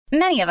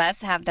Many of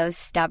us have those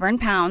stubborn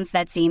pounds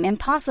that seem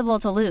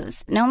impossible to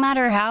lose, no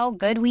matter how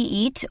good we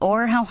eat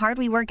or how hard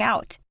we work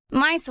out.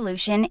 My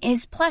solution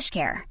is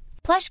PlushCare.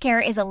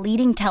 PlushCare is a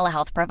leading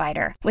telehealth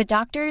provider with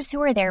doctors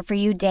who are there for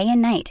you day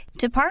and night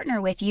to partner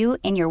with you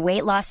in your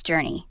weight loss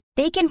journey.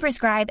 They can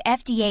prescribe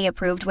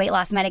FDA-approved weight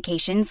loss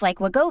medications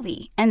like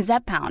Wegovy and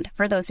Zepbound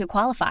for those who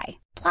qualify.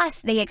 Plus,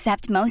 they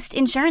accept most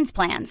insurance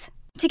plans.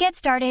 To get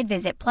started,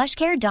 visit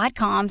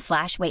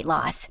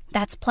plushcare.com/weightloss.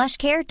 That's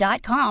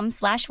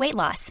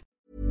plushcare.com/weightloss.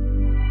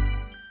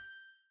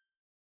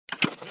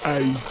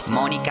 A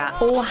Monica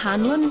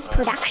O'Hanlon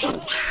production.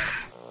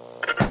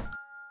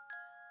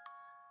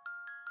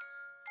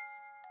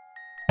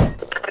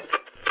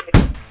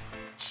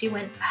 She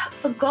went,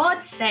 "For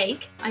God's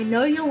sake, I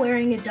know you're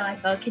wearing a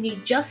diaper. Can you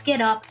just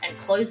get up and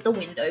close the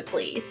window,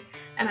 please?"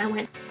 And I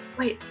went,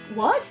 "Wait,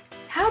 what?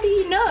 How do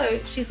you know?"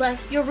 She's like,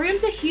 "Your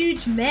room's a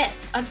huge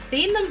mess. I've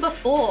seen them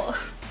before."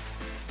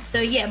 So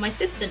yeah, my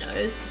sister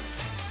knows.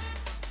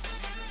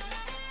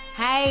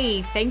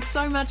 Hey, thanks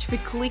so much for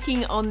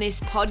clicking on this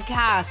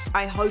podcast.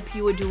 I hope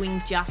you are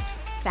doing just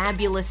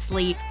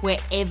fabulously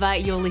wherever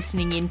you're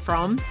listening in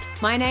from.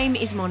 My name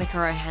is Monica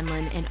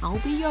O'Hanlon and I'll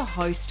be your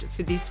host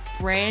for this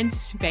brand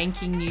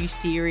spanking new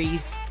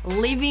series,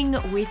 Living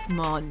with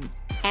Mon.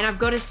 And I've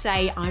got to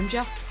say, I'm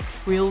just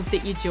thrilled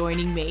that you're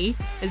joining me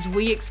as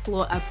we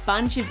explore a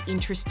bunch of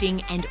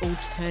interesting and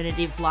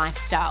alternative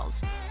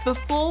lifestyles.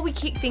 Before we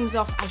kick things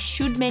off, I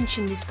should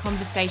mention this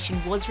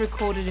conversation was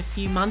recorded a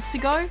few months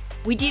ago.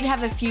 We did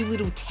have a few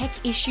little tech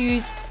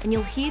issues, and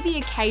you'll hear the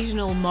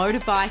occasional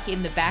motorbike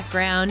in the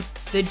background,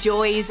 the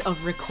joys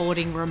of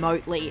recording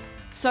remotely.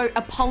 So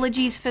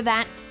apologies for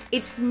that.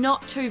 It's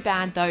not too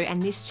bad though,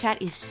 and this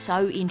chat is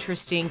so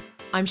interesting,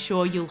 I'm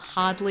sure you'll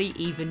hardly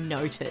even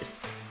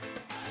notice.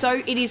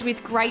 So it is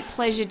with great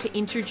pleasure to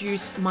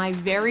introduce my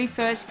very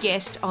first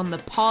guest on the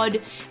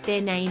pod. Their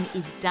name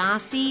is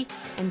Darcy,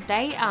 and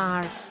they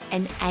are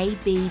an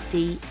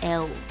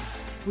ABDL,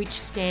 which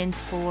stands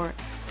for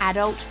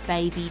Adult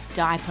Baby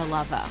Diaper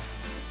Lover.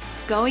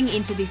 Going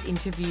into this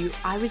interview,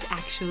 I was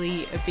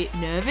actually a bit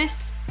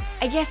nervous.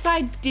 I guess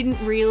I didn't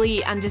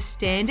really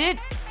understand it,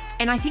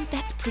 and I think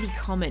that's pretty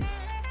common.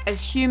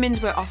 As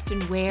humans, we're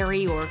often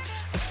wary or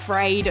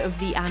afraid of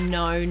the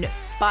unknown,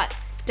 but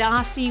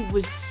Darcy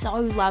was so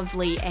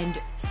lovely and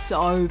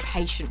so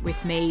patient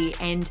with me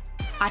and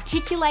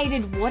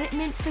articulated what it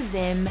meant for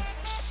them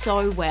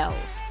so well.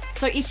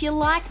 So if you're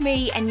like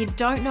me and you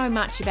don't know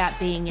much about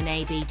being an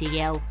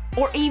ABDL,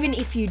 or even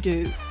if you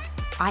do,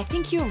 I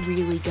think you're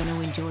really going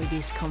to enjoy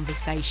this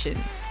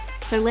conversation.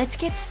 So let's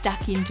get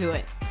stuck into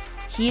it.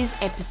 Here's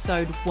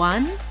episode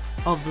 1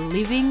 of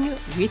Living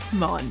with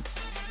Mon.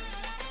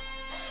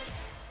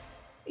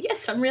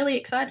 Yes, I'm really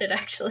excited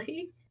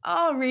actually.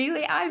 Oh,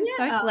 really? I'm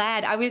so Yeah.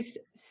 glad. I was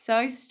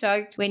so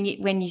stoked when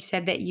you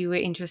said that you were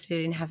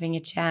interested in having a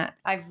chat.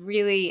 I've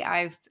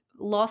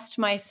lost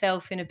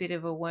myself in a bit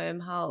of a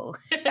wormhole.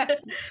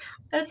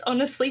 That's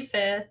honestly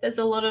fair. There's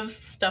a lot of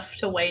stuff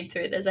to wade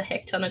through. There's a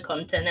heck ton of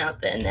content out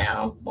there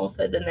now, more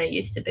so than there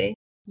used to be.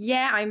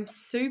 Yeah, I'm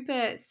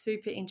super,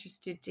 super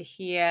interested to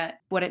hear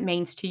what it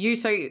means to you.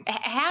 So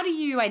how do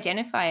you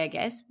identify, I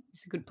guess?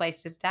 It's a good place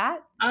to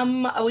start.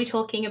 Are we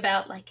talking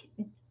about like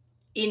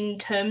in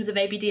terms of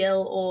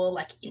ABDL or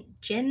like in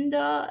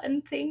gender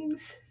and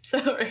things?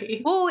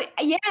 Sorry. Well,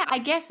 yeah, I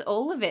guess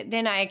all of it.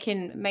 Then I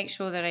can make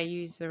sure that I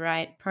use the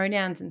right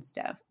pronouns and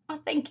stuff. Oh,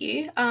 thank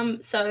you.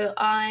 So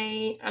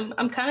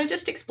I'm kind of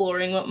just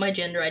exploring what my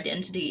gender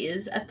identity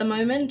is at the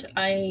moment.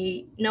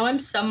 I know I'm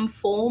some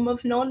form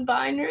of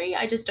non-binary.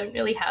 I just don't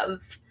really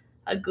have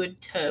a good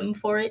term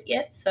for it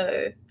yet.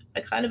 So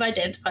I kind of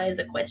identify as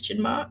a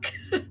question mark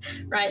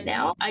right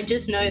now. I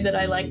just know that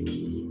I like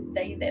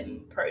they,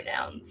 them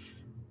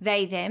pronouns.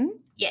 They, them?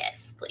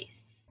 Yes,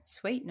 please.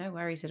 Sweet, no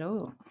worries at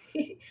all.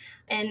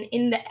 And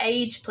in the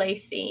age play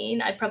scene,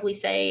 I'd probably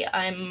say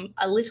I'm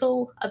a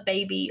little, a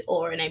baby,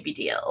 or an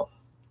ABDL.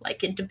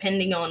 Like,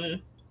 depending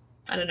on,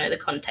 I don't know, the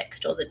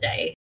context or the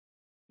day.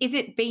 Is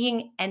it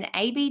being an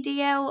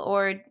ABDL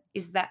or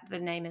is that the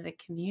name of the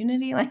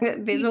community?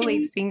 Like, there's all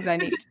these things I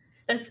need.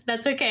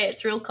 That's okay.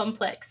 It's real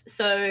complex.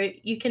 So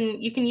you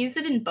can use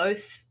it in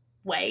both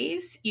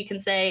ways. You can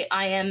say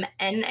I am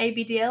an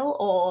ABDL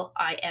or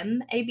I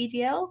am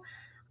ABDL.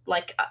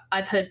 Like,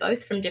 I've heard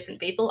both from different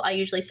people. I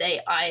usually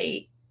say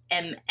I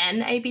am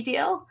an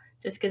ABDL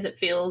just because it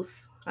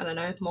feels, I don't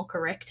know, more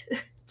correct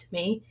to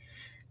me.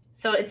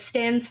 So it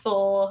stands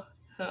for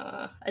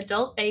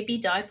Adult Baby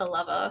Diaper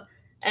Lover.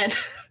 And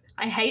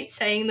I hate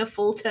saying the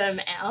full term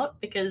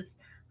out because,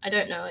 I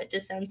don't know, it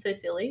just sounds so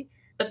silly.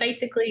 But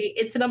basically,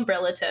 it's an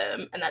umbrella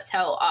term, and that's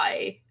how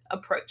I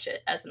approach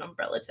it, as an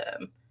umbrella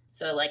term.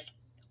 So, like,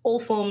 all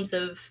forms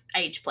of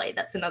age play,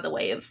 that's another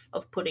way of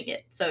putting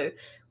it. So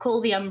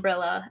call the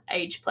umbrella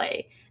age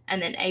play,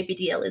 and then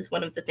ABDL is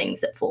one of the things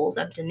that falls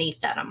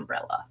underneath that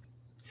umbrella.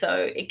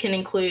 So it can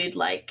include,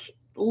 like,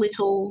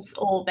 littles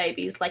or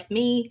babies like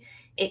me.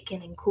 It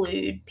can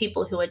include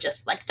people who are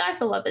just like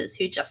diaper lovers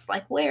who just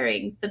like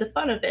wearing for the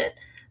fun of it.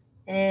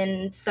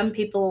 And some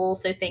people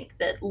also think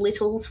that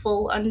littles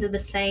fall under the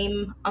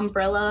same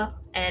umbrella,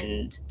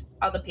 and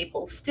other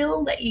people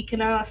still that you can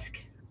ask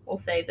will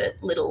say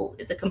that little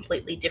is a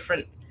completely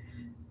different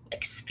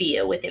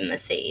sphere within the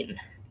scene.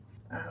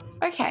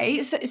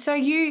 Okay, so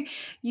you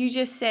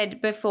just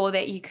said before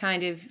that you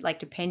kind of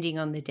depending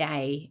on the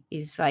day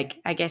is I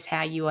guess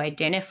how you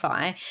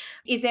identify.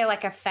 Is there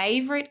a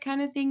favorite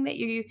kind of thing that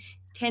you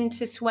tend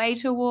to sway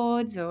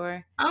towards,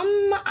 or?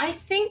 I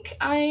think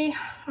I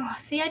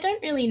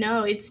don't really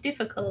know. It's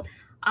difficult.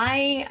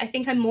 I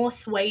think I more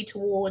sway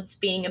towards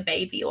being a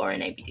baby or an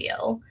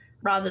ABDL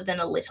rather than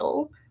a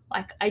little.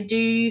 I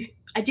do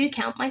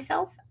count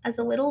myself as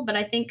a little, but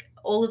I think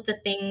all of the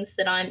things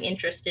that I'm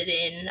interested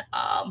in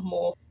are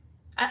more,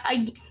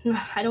 I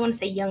don't want to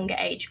say younger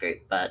age group,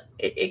 but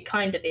it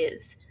kind of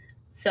is.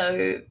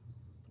 So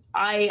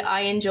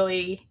I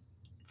enjoy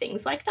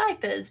things like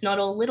diapers. Not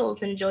all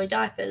littles enjoy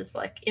diapers.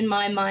 In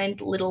my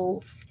mind,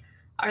 littles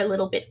are a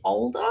little bit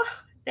older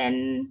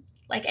than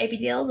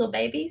ABDLs or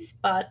babies,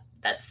 but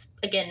that's,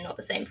 again, not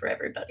the same for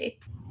everybody.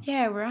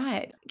 Yeah,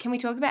 right. Can we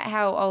talk about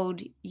how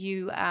old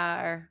you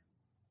are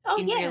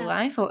in real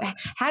life? Or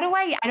how do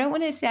I don't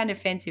want to sound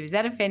offensive. Is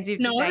that offensive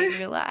to say in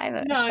real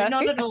life? No,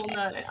 not at all,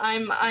 no.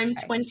 I'm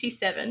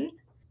 27.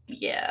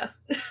 Yeah.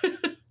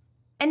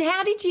 And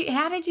how did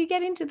you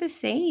get into the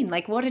scene?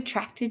 What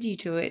attracted you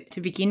to it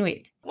to begin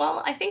with?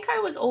 Well, I think I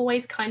was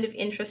always kind of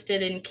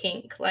interested in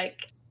kink.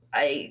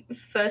 I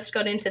first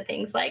got into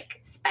things like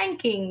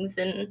spankings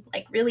and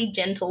really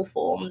gentle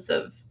forms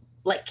of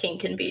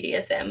kink and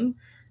BDSM.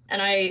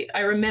 And I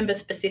remember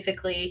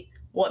specifically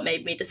what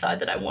made me decide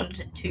that I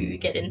wanted to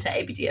get into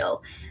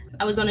ABDL.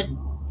 I was on a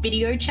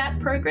video chat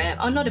program.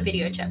 Oh, not a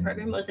video chat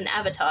program. It was an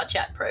avatar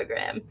chat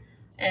program.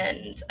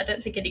 And I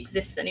don't think it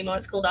exists anymore.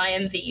 It's called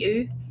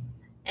IMVU.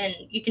 And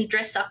you can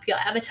dress up your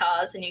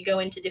avatars and you go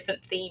into different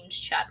themed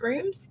chat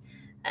rooms.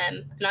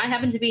 And I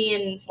happened to be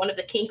in one of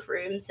the kink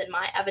rooms, and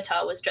my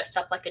avatar was dressed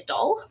up like a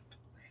doll.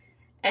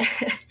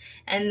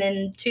 And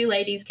then two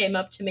ladies came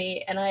up to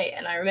me, and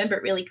I remember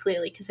it really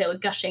clearly because they were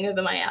gushing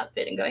over my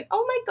outfit and going,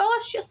 "Oh my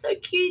gosh, you're so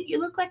cute. You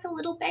look like a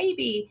little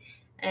baby."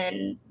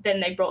 And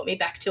then they brought me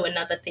back to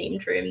another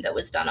themed room that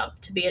was done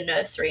up to be a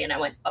nursery, and I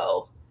went,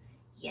 "Oh,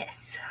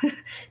 yes,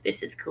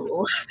 this is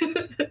cool."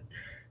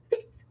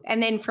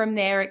 And then from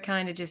there, it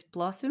kind of just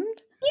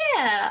blossomed?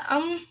 Yeah.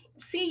 I'm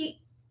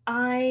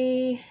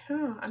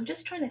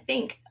just trying to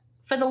think.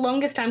 For the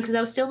longest time, because I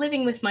was still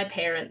living with my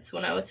parents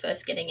when I was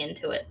first getting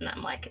into it, and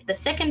I'm like, the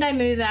second I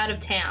move out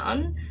of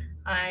town,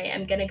 I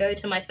am going to go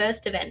to my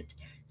first event.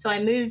 So I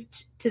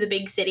moved to the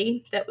big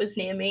city that was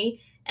near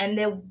me, and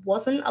there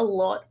wasn't a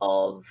lot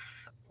of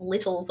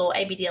littles or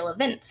ABDL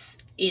events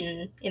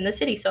in the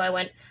city. So I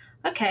went,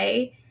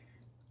 okay.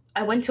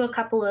 I went to a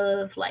couple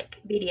of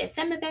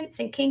BDSM events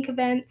and kink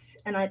events,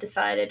 and I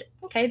decided,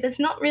 okay, there's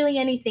not really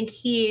anything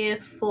here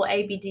for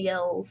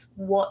ABDLs.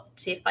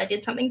 What if I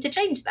did something to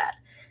change that?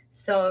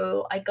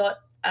 So I got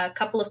a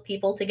couple of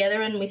people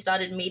together and we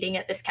started meeting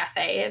at this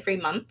cafe every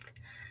month,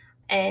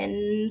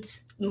 and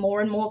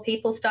more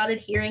people started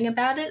hearing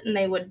about it, and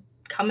they would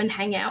come and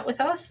hang out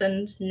with us.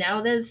 And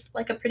now there's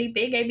a pretty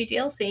big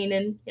ABDL scene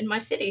in my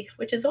city,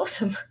 which is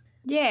awesome.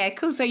 Yeah,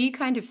 cool. So you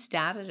kind of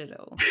started it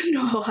all.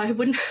 No, I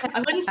wouldn't say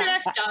I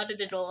started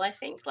it all. I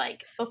think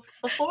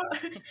before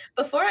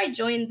I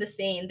joined the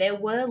scene, there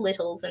were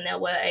littles and there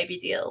were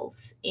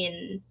ABDLs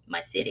in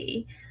my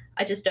city.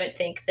 I just don't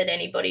think that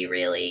anybody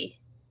really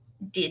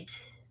did.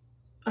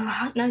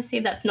 No, see,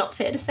 that's not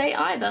fair to say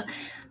either.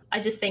 I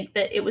just think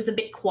that it was a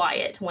bit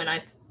quiet when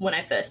I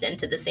first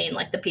entered the scene.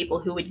 The people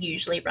who would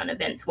usually run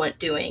events weren't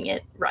doing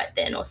it right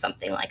then or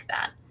something like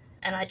that.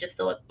 And I just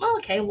thought, well,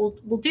 okay,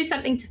 we'll do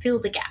something to fill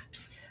the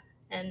gaps.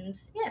 And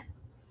yeah.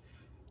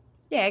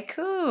 Yeah,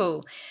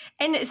 cool.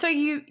 And so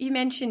you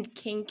mentioned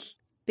kink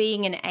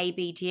being an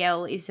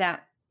ABDL. Is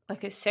that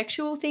a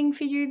sexual thing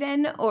for you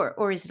then,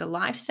 or is it a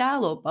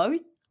lifestyle, or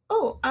both?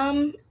 Oh,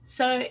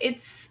 so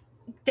it's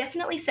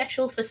definitely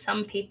sexual for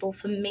some people.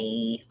 For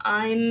me,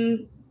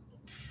 I'm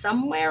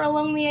somewhere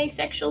along the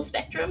asexual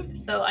spectrum,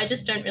 so I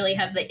just don't really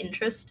have the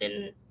interest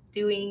in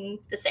doing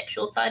the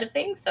sexual side of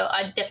things. So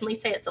I'd definitely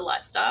say it's a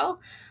lifestyle.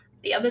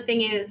 The other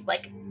thing is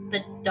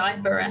the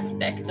diaper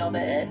aspect of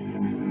it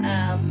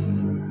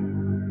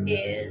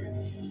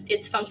is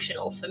it's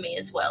functional for me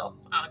as well.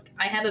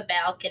 I have a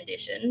bowel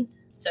condition,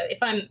 so if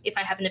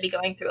I happen to be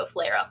going through a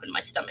flare up and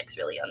my stomach's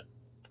really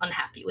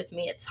unhappy with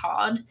me, it's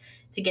hard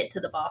to get to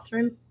the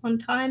bathroom on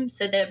time.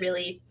 So they're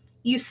really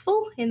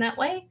useful in that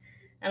way.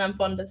 And I'm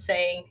fond of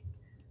saying,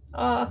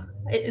 oh,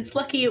 it's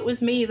lucky it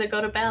was me that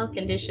got a bowel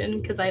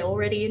condition because I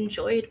already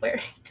enjoyed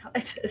wearing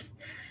diapers.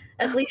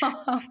 At least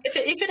if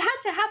it had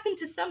to happen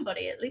to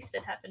somebody, at least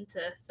it happened to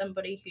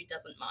somebody who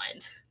doesn't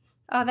mind.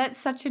 Oh, that's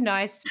such a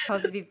nice,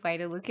 positive way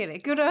to look at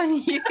it. Good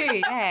on you.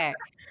 Yeah.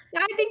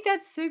 I think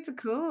that's super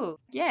cool.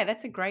 Yeah,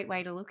 that's a great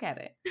way to look at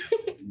it.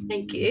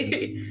 Thank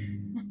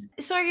you.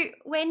 So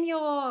when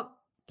you're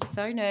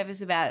so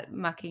nervous about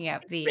mucking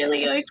up the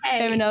really okay.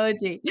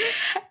 terminology.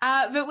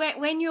 But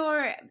when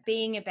you're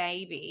being a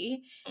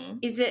baby,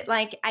 is it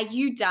like, are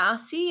you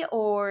Darcy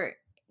or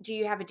do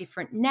you have a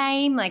different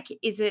name? Like,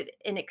 is it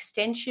an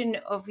extension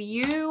of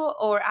you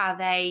or are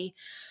they,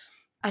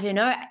 I don't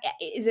know,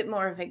 is it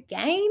more of a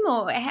game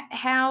or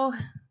how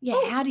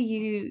do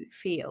you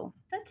feel?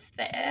 That's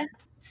fair.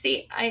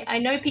 See, I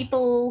know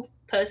people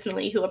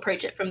personally who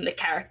approach it from the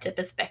character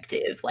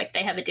perspective, like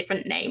they have a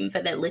different name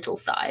for their little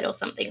side or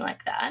something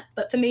like that.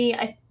 But for me,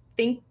 I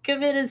think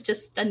of it as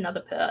just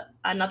another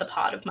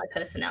part of my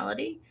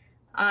personality.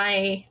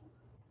 I,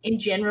 in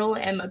general,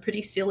 am a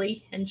pretty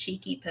silly and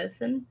cheeky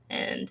person,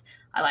 and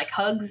I like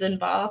hugs and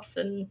baths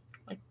and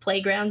like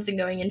playgrounds and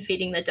going and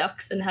feeding the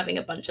ducks and having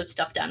a bunch of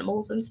stuffed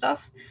animals and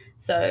stuff.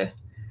 So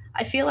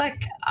I feel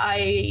like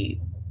I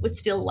would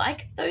still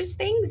like those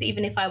things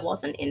even if I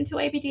wasn't into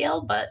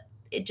ABDL, but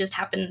it just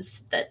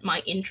happens that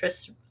my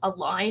interests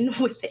align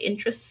with the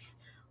interests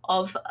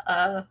of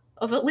a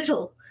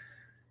little.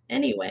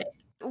 Anyway,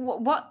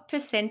 what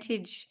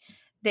percentage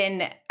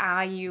then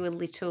are you a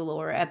little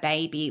or a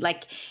baby?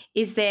 Like,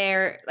 is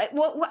there like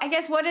what I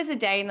guess what does a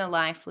day in the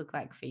life look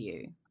like for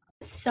you?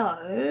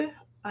 So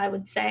I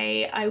would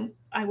say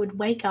I would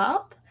wake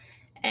up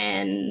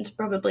and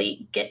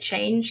probably get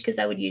changed because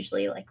I would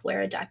usually like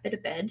wear a diaper to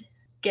bed,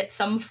 get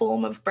some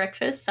form of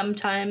breakfast.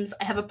 Sometimes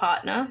I have a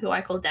partner who I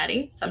call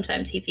Daddy.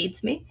 Sometimes he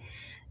feeds me.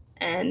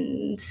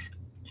 And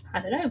I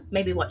don't know,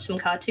 maybe watch some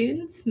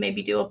cartoons,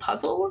 maybe do a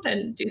puzzle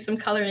and do some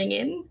coloring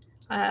in.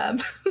 I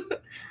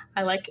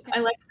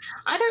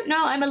don't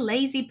know, I'm a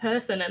lazy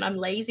person and I'm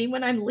lazy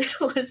when I'm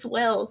little as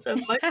well. So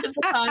most of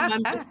the time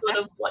I'm just sort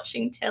of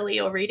watching telly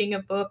or reading a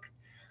book.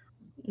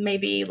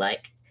 Maybe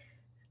like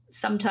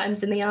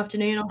sometimes in the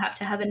afternoon I'll have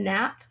to have a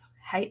nap.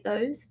 Hate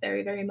those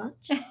very, very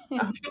much.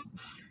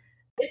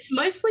 It's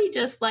mostly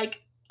just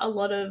like a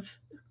lot of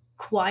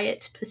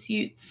quiet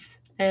pursuits,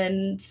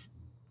 and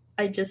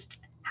I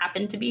just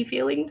happen to be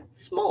feeling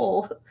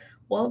small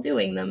while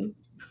doing them.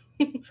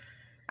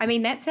 I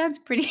mean, that sounds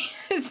pretty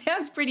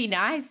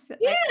nice.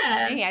 Yeah.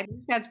 I think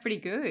it sounds pretty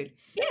good.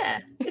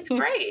 Yeah, it's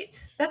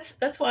great.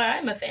 That's why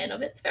I'm a fan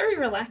of it. It's very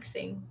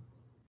relaxing.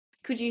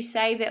 Could you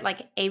say that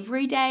like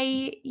every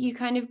day you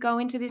kind of go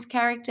into this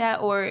character,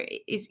 or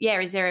is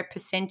there a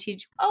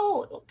percentage?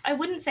 Oh, I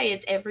wouldn't say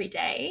it's every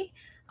day.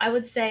 I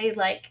would say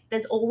like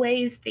there's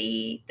always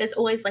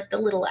like the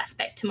little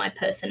aspect to my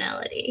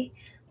personality,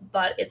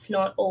 but it's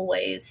not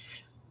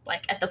always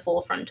like at the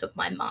forefront of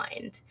my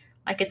mind.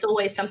 Like it's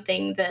always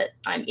something that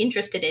I'm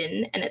interested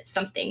in, and it's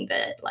something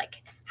that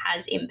like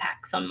has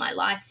impacts on my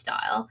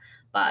lifestyle.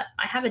 But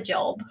I have a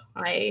job.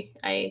 I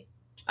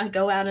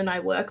go out and I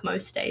work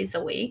most days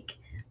a week,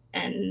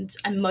 and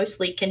I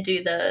mostly can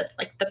do the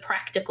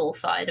practical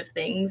side of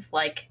things,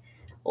 like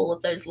all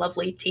of those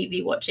lovely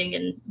TV watching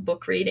and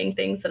book reading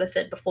things that I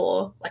said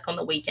before, like on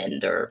the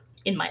weekend or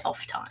in my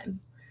off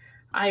time.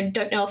 I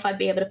don't know if I'd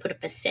be able to put a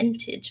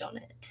percentage on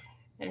it.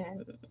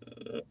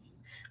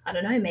 I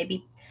don't know,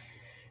 maybe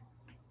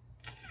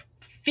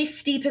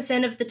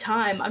 50% of the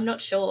time. I'm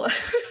not sure.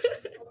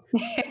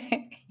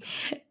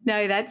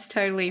 No, that's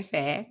totally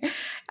fair.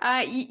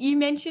 You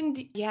mentioned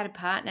you had a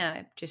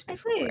partner just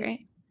before.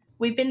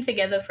 We've been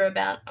together for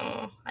about,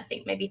 I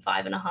think maybe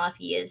 5.5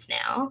 years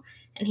now.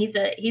 And he's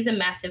a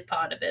massive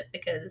part of it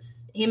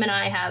because him and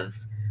I have,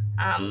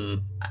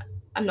 I'm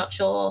not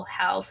sure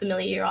how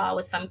familiar you are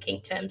with some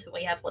kink terms, but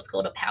we have what's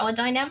called a power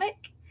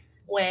dynamic,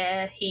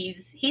 where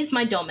he's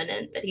my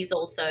dominant, but he's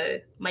also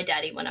my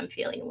daddy when I'm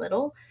feeling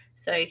little.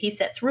 So he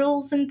sets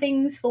rules and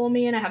things for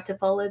me, and I have to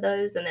follow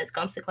those, and there's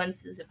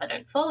consequences if I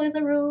don't follow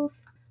the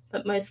rules.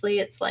 But mostly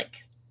it's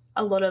like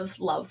a lot of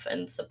love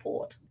and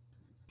support.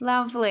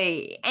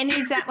 Lovely. And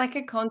is that like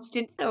a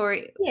constant, or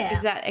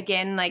is that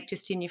again like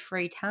just in your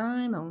free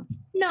time? Or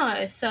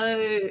no?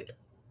 So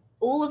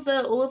all of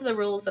the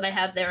rules that I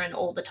have, they're an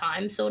all the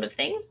time sort of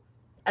thing,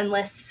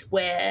 unless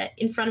we're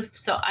in front of.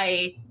 So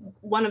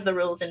one of the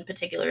rules in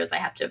particular is I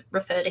have to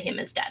refer to him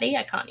as Daddy.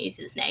 I can't use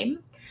his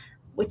name,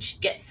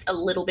 which gets a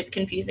little bit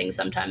confusing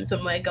sometimes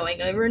when we're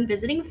going over and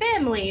visiting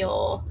family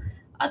or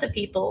other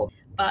people.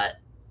 But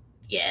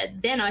yeah,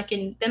 then I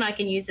can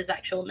use his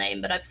actual name,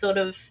 but I've sort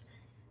of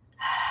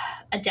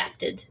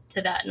adapted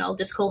to that, and I'll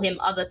just call him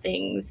other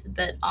things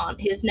that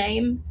aren't his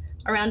name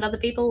around other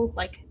people.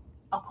 Like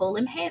I'll call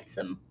him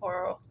Handsome,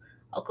 or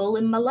I'll call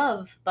him my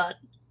love, but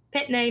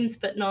pet names,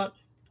 but not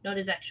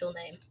his actual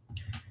name,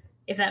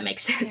 if that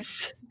makes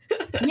sense.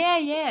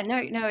 Yeah. No,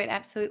 it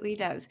absolutely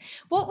does.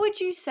 What would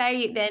you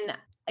say then?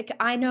 Like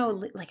I know,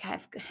 like I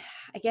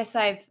guess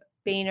I've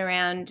been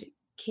around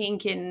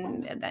kink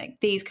and like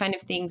these kind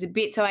of things a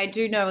bit, so I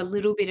do know a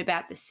little bit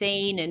about the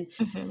scene.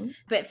 And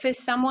but for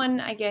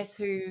someone, I guess,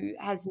 who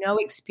has no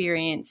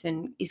experience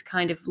and is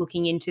kind of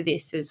looking into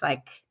this as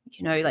like,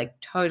 you know, like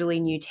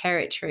totally new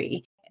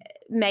territory,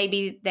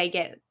 maybe they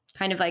get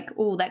kind of like,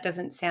 oh, that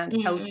doesn't sound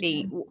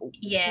healthy.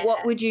 Yeah.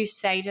 What would you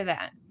say to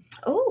that?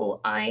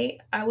 Oh, I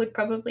would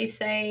probably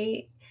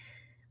say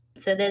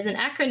So there's an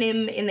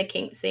acronym in the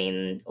kink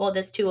scene, or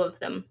there's two of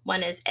them.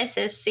 One is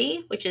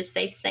SSC, which is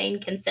safe, sane,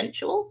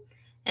 consensual.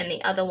 And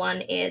the other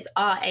one is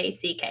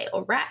RACK,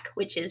 or RAC,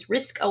 which is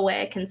risk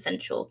aware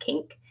consensual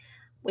kink,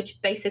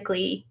 which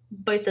basically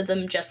both of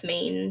them just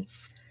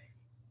means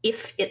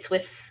if it's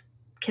with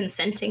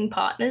consenting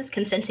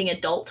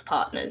adult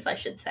partners, I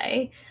should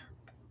say.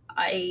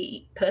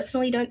 I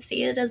personally don't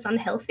see it as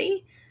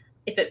unhealthy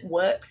if it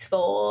works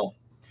for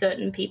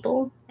certain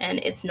people and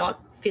it's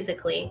not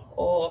physically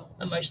or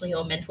emotionally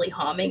or mentally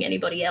harming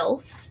anybody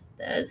else.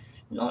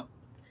 There's not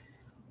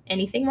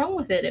anything wrong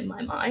with it in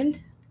my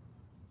mind.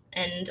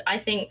 And I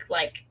think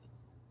like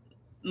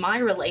my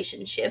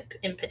relationship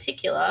in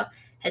particular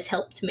has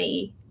helped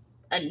me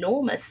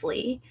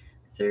enormously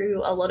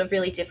through a lot of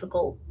really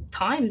difficult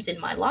times in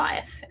my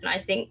life. And I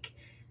think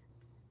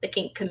the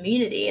kink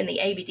community and the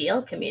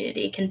ABDL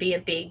community can be a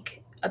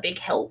big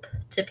help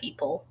to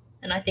people.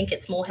 And I think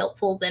it's more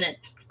helpful than it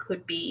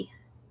could be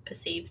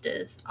perceived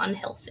as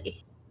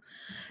unhealthy.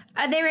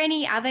 Are there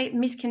any other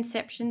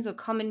misconceptions or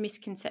common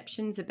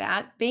misconceptions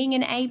about being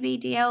an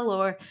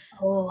ABDL?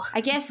 Or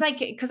I guess like,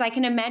 because I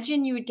can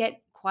imagine you would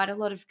get quite a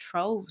lot of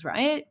trolls,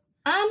 right?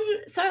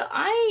 So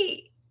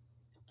I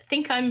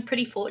think I'm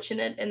pretty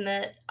fortunate in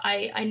that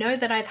I know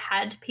that I've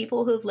had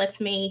people who have left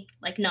me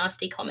like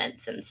nasty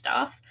comments and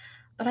stuff,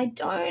 but I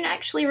don't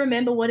actually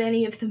remember what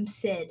any of them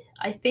said.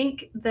 I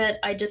think that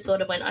I just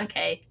sort of went,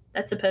 okay,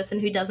 that's a person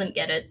who doesn't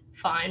get it.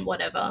 Fine,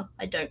 whatever.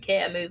 I don't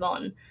care, move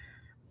on.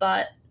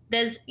 But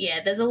there's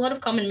a lot of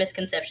common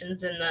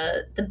misconceptions, and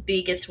the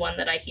biggest one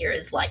that I hear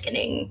is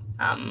likening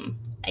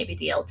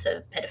ABDL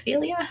to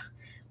pedophilia,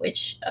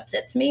 which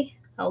upsets me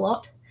a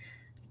lot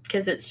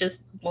because it's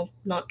just, well,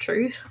 not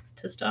true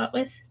to start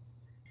with.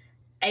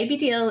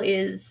 ABDL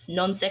is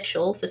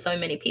non-sexual for so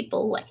many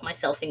people, like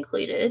myself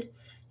included.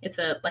 It's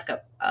a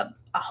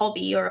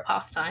hobby or a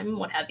pastime,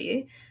 what have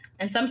you.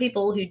 And some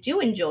people who do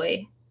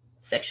enjoy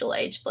sexual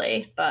age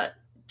play, but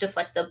just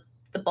like the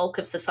bulk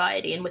of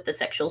society and with the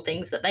sexual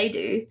things that they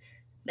do,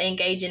 they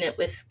engage in it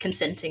with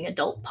consenting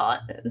adult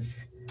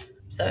partners.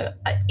 So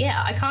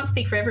I can't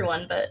speak for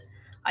everyone, but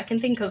I can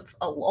think of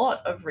a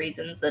lot of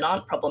reasons that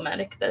aren't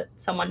problematic that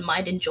someone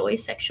might enjoy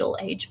sexual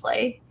age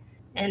play,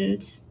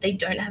 and they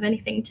don't have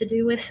anything to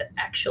do with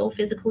actual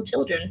physical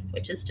children,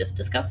 which is just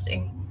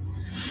disgusting.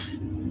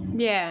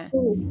 Yeah.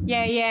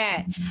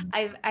 Yeah.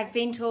 I've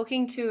been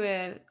talking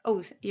to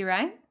you're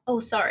right? Oh,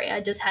 sorry.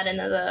 I just had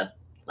another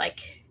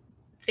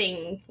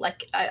thing.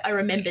 I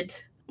remembered.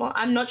 Well,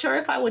 I'm not sure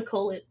if I would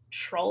call it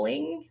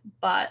trolling,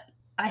 but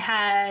I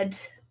had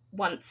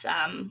once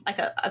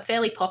a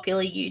fairly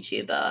popular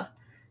YouTuber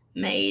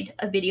made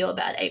a video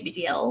about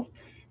ABDL,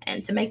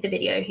 and to make the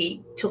video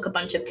he took a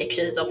bunch of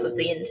pictures off of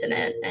the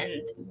internet,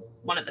 and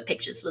one of the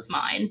pictures was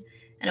mine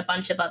and a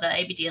bunch of other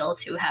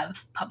ABDLs who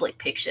have public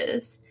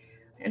pictures,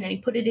 and then he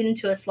put it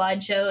into a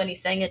slideshow and he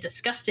sang a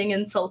disgusting,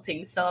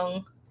 insulting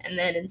song and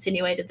then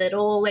insinuated that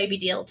all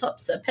ABDL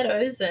tops are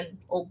pedos and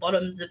all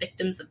bottoms are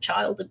victims of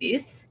child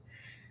abuse.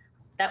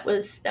 That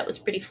was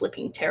pretty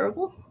flipping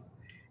terrible.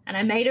 And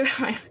I made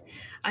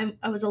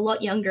I was a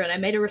lot younger, and I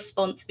made a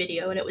response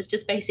video, and it was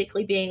just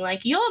basically being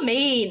like, "You're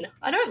mean.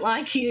 I don't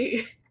like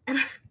you." And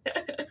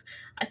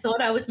I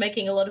thought I was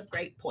making a lot of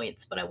great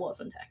points, but I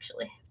wasn't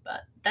actually.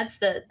 But that's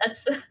the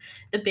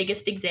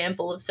biggest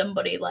example of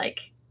somebody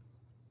like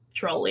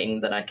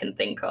trolling that I can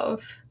think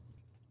of.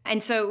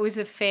 And so it was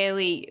a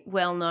fairly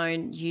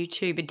well-known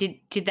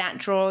YouTuber. Did that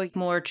draw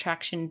more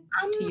attraction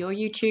to your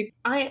YouTube?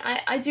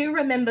 I do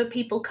remember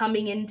people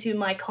coming into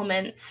my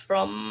comments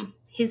from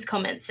his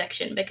comment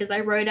section, because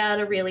I wrote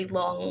out a really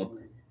long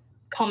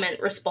comment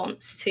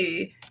response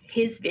to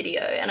his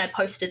video and I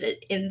posted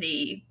it in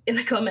the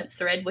comments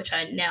thread, which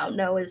I now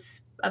know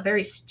is a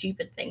very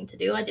stupid thing to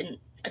do.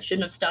 I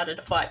shouldn't have started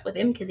a fight with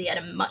him because he had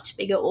a much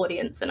bigger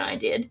audience than I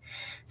did.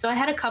 So I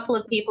had a couple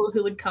of people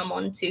who would come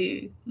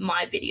onto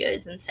my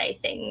videos and say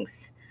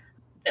things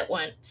that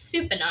weren't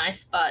super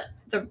nice, but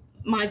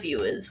my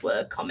viewers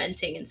were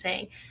commenting and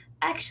saying,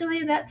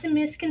 "Actually, that's a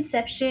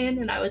misconception."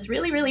 And I was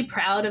really, really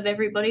proud of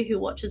everybody who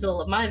watches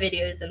all of my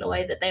videos and the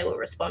way that they were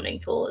responding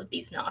to all of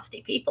these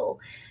nasty people,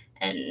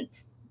 and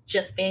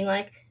just being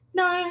like,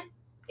 "No,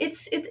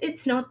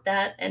 it's not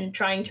that," and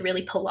trying to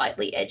really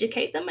politely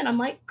educate them. And I'm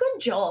like, good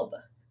job.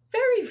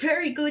 Very,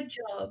 very good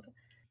job.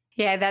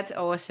 Yeah, that's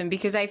awesome,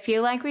 because I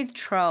feel like with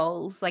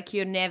trolls, like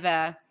you're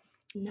never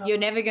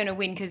going to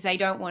win because they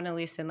don't want to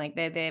listen. Like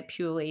they're there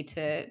purely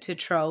to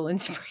troll and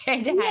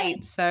spread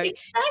hate. So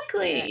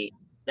exactly. Yeah.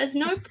 There's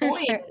no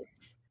point.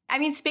 I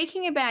mean,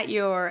 speaking about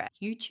your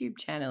YouTube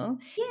channel,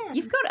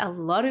 you've got a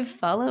lot of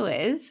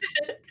followers.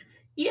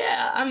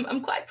 Yeah,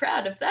 I'm quite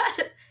proud of that.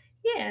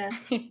 Yeah.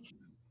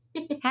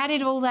 How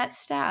did all that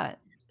start?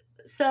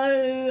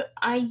 So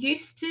I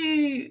used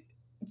to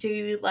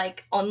do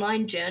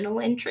online journal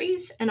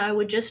entries, and I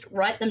would just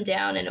write them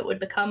down, and it would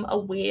become a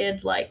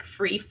weird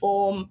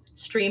free-form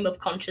stream of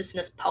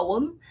consciousness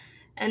poem.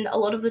 And a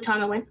lot of the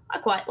time I went, I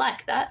quite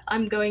like that.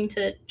 I'm going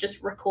to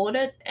just record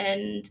it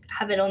and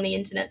have it on the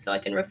internet so I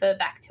can refer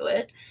back to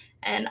it.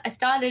 And I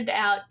started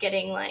out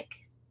getting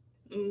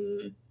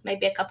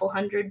maybe a couple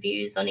hundred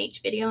views on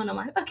each video, and I'm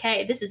like,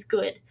 okay, this is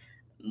good.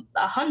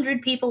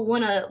 100 people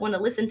want to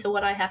listen to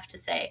what I have to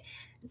say.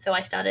 So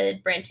I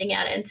started branching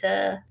out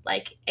into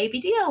like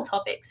ABDL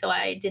topics. So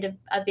I did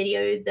a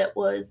video that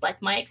was like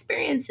my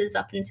experiences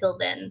up until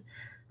then.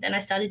 Then I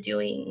started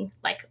doing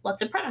like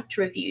lots of product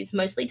reviews,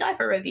 mostly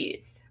diaper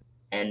reviews.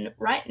 And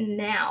right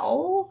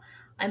now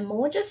I'm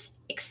more just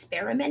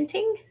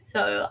experimenting.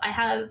 So I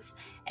have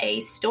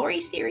a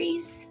story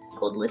series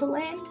called Little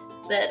Land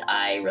that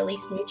I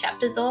release new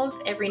chapters of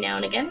every now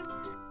and again.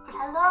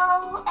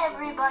 Hello,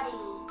 everybody.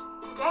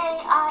 Today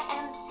I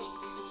am sick.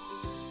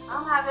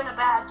 I'm having a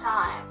bad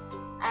time,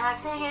 and I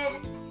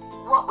figured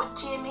what would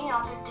cheer me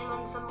up is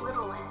doing some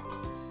Little Land.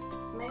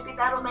 Maybe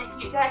that'll make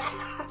you guys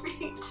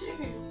happy too.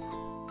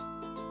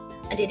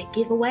 I did a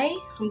giveaway.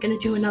 I'm going to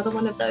do another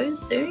one of those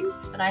soon,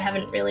 but I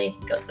haven't really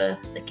got the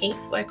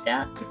kinks worked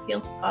out, if you'll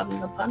pardon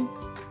the pun.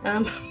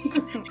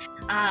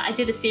 I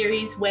did a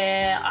series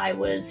where I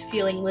was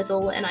feeling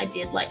little and I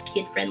did like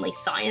kid-friendly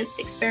science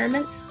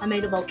experiments. I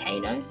made a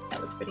volcano.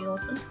 That was pretty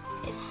awesome.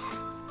 It's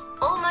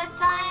almost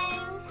time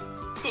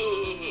to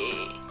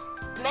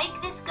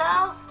make this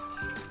go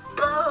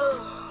boom.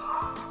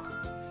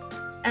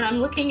 And I'm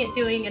looking at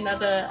doing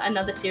another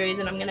series,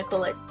 and I'm going to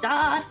call it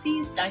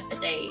Darcy's Diaper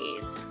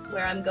Days,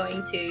 where I'm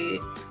going to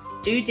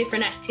do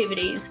different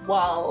activities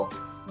while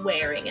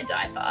wearing a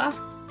diaper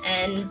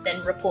and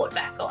then report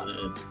back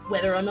on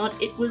whether or not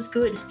it was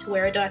good to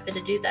wear a diaper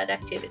to do that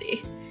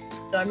activity.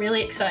 So I'm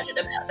really excited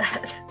about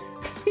that.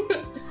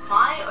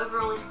 My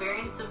overall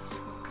experience of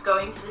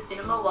going to the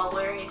cinema while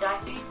wearing a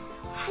diaper,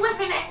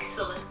 flippin'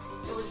 excellent.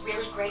 It was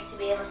really great to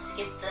be able to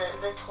skip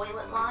the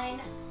toilet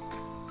line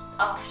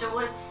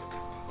afterwards.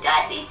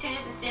 Diaper to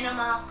the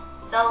cinema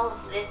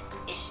solves this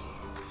issue.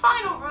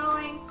 Final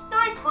ruling,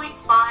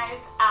 9.5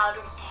 out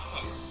of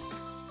 10.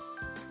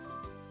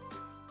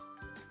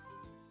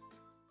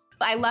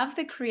 I love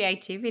the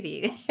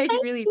creativity. Thank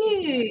really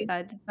you.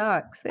 outside the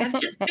box.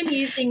 I've just been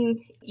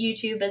using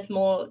YouTube as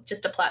more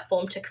just a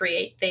platform to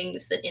create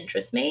things that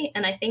interest me,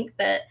 and I think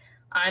that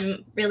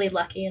I'm really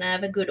lucky and I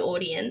have a good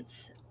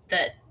audience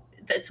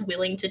that's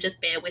willing to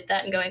just bear with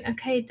that and going,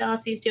 okay,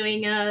 Darcy's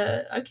doing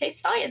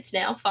science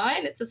now,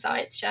 fine, it's a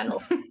science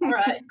channel. All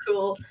right,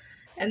 cool.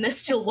 And they're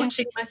still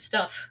watching my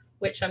stuff,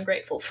 which I'm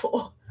grateful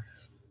for.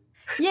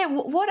 Yeah,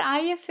 what are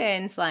your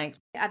fans like?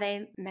 Are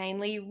they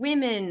mainly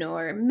women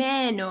or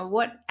men, or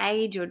what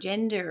age or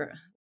gender?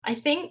 I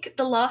think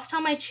the last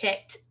time I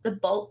checked, the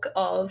bulk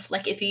of,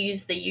 like if you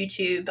use the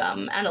YouTube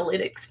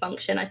analytics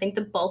function, I think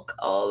the bulk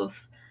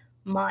of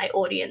my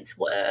audience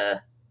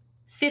were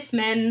cis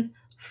men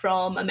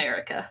from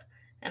America.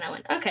 And I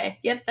went, okay,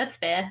 yep, that's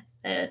fair.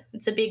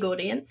 It's a big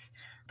audience.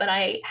 But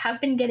I have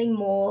been getting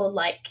more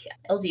like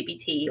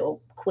LGBT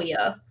or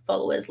queer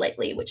followers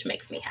lately, which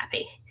makes me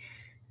happy.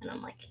 And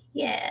I'm like,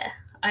 yeah,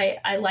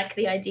 I like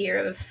the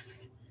idea of,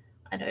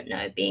 I don't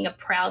know, being a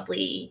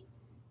proudly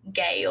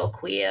gay or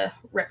queer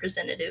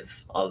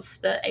representative of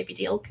the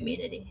ABDL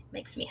community.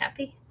 Makes me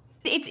happy.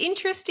 It's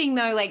interesting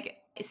though, like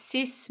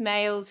cis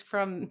males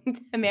from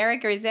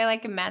America, is there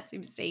like a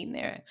massive scene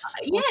there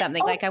or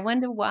something? Like I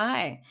wonder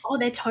why. Oh,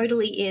 there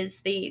totally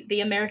is.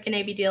 The American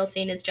ABDL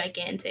scene is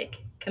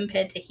gigantic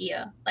compared to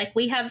here. Like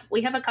we have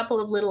a couple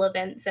of little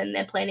events, and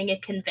they're planning a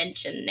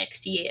convention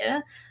next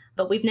year,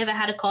 but we've never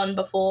had a con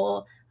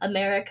before.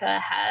 America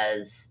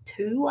has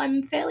 2,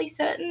 I'm fairly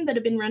certain, that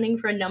have been running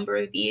for a number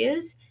of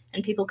years,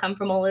 and people come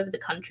from all over the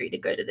country to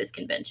go to this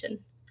convention.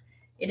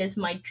 It is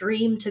my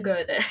dream to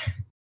go there.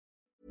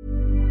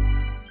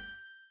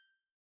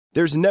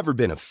 There's never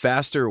been a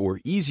faster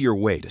or easier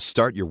way to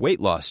start your weight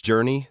loss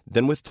journey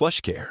than with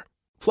PlushCare.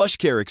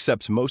 PlushCare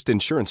accepts most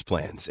insurance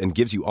plans and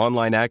gives you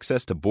online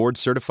access to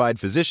board-certified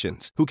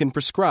physicians who can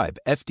prescribe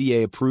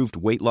FDA-approved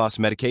weight loss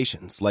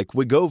medications like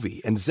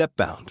Wegovy and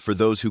Zepbound for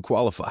those who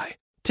qualify.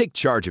 Take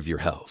charge of your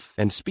health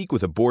and speak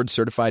with a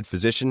board-certified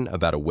physician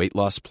about a weight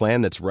loss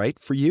plan that's right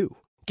for you.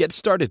 Get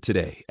started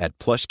today at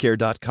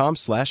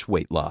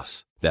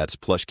plushcare.com/weight-loss. That's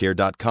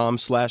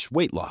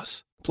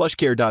plushcare.com/weight-loss.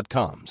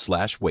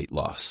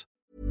 plushcare.com/weight-loss.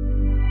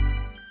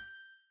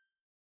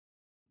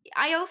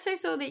 I also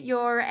saw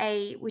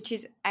that which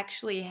is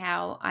actually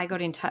how I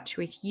got in touch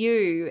with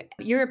you.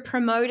 You're a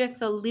promoter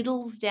for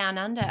Littles Down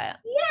Under.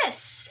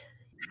 Yes.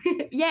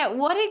 Yeah,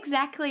 what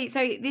exactly?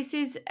 So this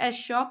is a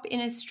shop in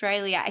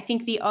Australia. I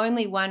think the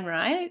only one,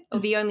 right? Or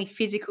the only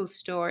physical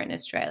store in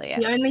Australia.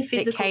 The only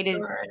physical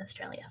store in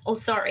Australia. Oh,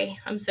 sorry.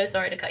 I'm so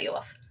sorry to cut you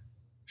off.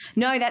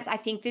 No, I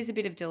think there's a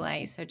bit of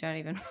delay, so don't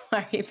even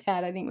worry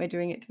about it. I think we're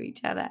doing it to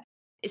each other.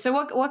 So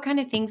what kind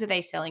of things are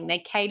they selling? They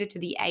cater to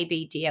the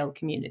ABDL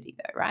community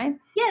though, right?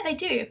 Yeah, they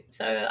do.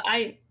 So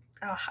I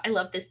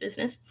love this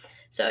business.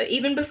 So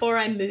even before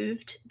I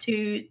moved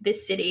to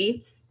this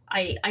city,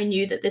 I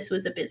knew that this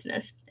was a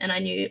business, and I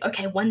knew,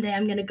 okay, one day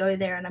I'm going to go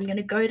there and I'm going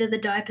to go to the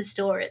diaper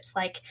store. It's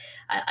like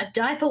a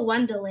diaper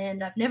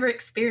wonderland. I've never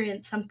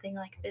experienced something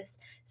like this.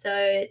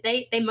 So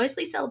they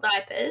mostly sell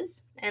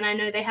diapers, and I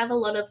know they have a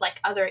lot of like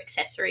other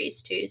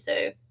accessories too.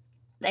 So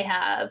They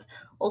have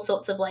all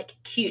sorts of like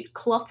cute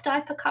cloth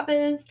diaper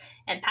covers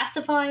and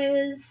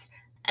pacifiers,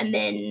 and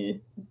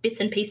then bits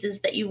and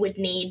pieces that you would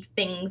need,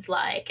 things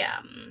like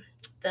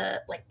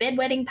the like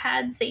bedwetting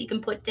pads that you can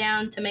put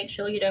down to make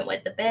sure you don't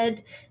wet the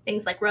bed,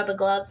 things like rubber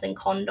gloves and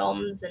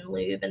condoms and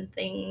lube and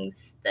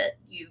things that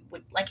you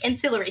would like,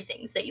 ancillary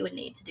things that you would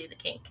need to do the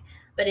kink.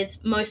 But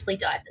it's mostly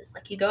diapers.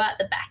 Like you go out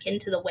the back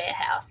into the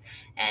warehouse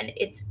and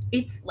it's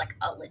like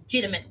a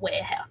legitimate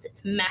warehouse.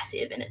 It's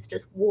massive and it's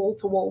just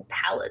wall-to-wall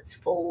pallets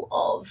full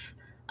of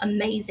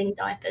amazing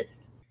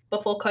diapers.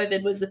 Before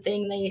COVID was a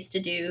thing, they used to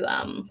do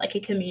like a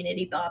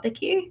community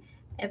barbecue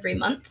every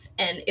month,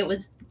 and it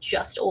was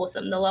just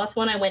awesome. The last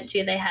one I went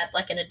to, they had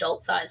like an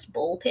adult-sized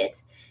ball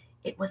pit.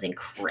 It was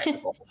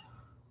incredible.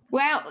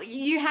 Wow,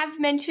 you have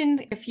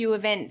mentioned a few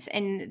events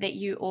and that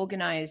you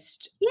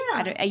organised.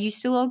 Yeah. Are you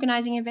still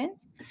organising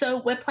events?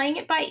 So we're playing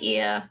it by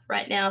ear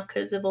right now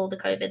because of all the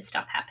COVID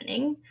stuff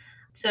happening.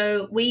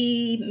 So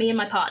me and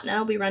my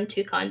partner, we run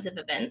two kinds of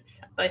events,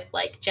 both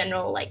like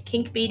general like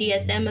kink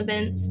BDSM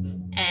events,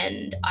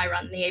 and I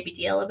run the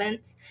ABDL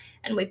events.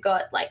 And we've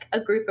got like a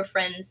group of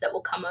friends that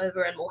will come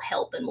over and will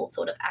help and will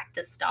sort of act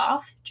as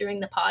staff during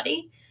the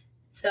party.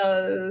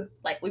 So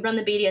like we run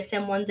the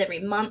BDSM ones every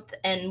month,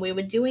 and we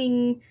were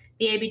doing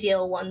the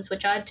ABDL ones,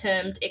 which I've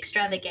termed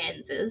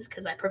extravaganzas,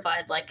 because I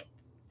provide like,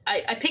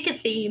 I pick a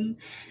theme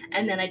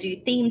and then I do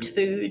themed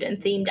food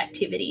and themed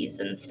activities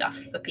and stuff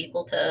for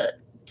people to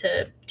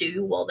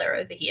do while they're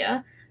over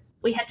here.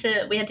 We had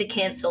to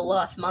cancel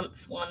last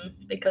month's one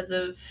because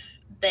of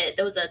there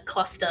was a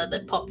cluster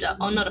that popped up,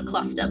 not a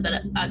cluster, but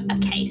a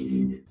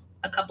case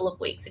a couple of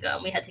weeks ago,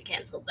 and we had to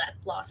cancel that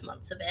last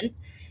month's event.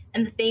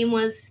 And the theme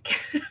was,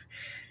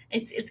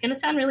 it's going to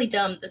sound really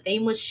dumb, the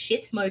theme was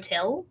shit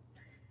motel.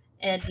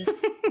 And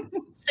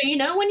so you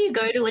know when you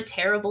go to a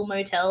terrible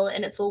motel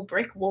and it's all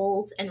brick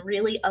walls and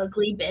really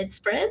ugly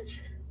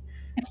bedspreads?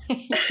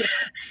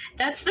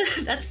 That's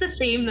the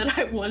theme that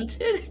I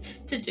wanted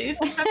to do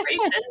for some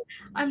reason.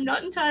 I'm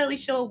not entirely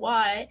sure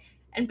why.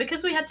 And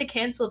because we had to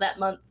cancel that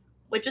month,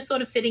 we're just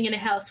sort of sitting in a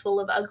house full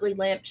of ugly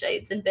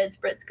lampshades and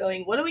bedspreads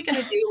going, what are we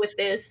going to do with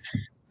this?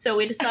 So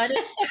we decided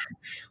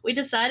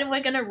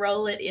we're going to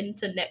roll it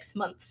into next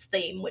month's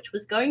theme, which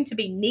was going to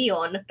be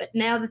neon, but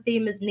now the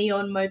theme is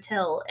neon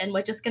motel, and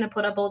we're just going to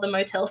put up all the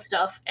motel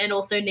stuff and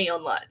also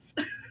neon lights.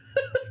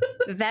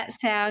 That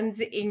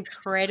sounds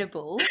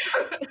incredible.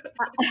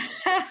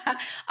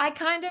 I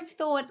kind of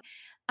thought,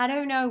 I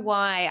don't know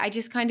why, I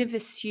just kind of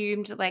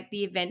assumed like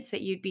the events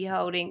that you'd be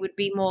holding would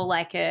be more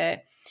like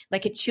a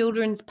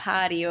children's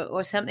party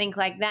or something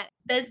like that.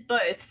 There's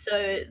both.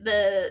 So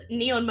the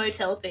neon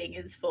motel thing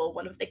is for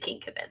one of the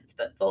kink events,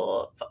 but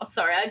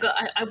sorry,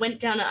 I went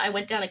down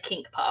a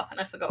kink path and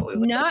I forgot we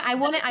were. No, I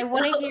want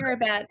to hear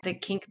about the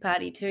kink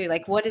party too.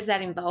 Like, what does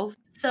that involve?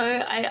 So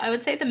I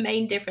would say the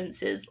main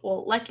difference is,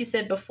 well, like you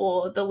said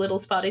before, the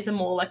littles parties are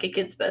more like a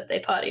kid's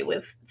birthday party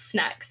with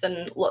snacks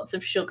and lots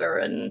of sugar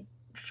and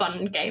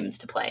fun games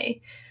to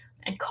play.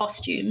 And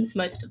costumes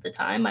most of the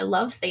time. I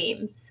love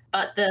themes,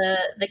 but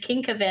the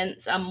kink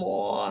events are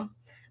more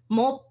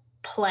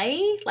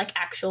play, like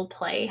actual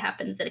play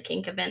happens at a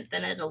kink event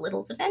than at a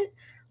littles event.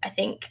 I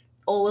think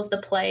all of the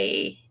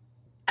play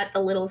at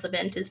the littles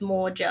event is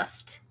more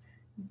just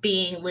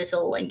being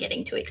little and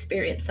getting to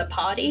experience a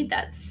party.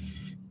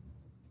 That's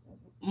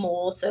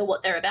more so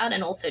what they're about,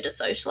 and also to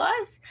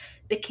socialize.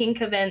 The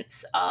kink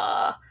events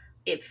are,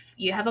 if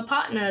you have a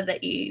partner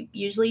that you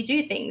usually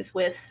do things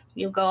with,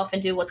 you'll go off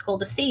and do what's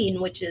called a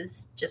scene, which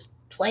is just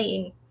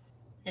playing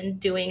and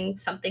doing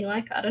something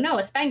like, I don't know,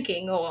 a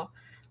spanking or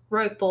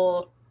rope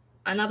or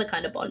another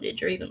kind of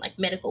bondage, or even like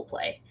medical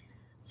play.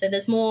 So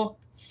there's more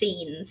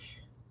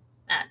scenes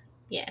at,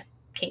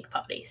 kink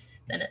parties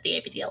than at the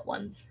ABDL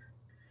ones.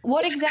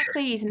 What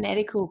exactly is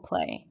medical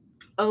play?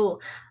 Oh,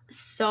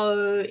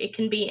 so it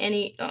can be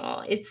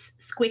it's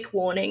squick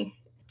warning,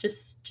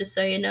 just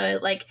so you know,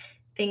 like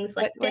things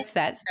like what's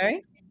that?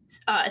 Sorry,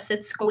 I said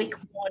squick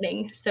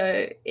warning.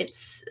 So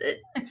it's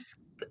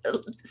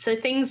so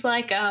things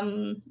like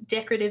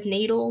decorative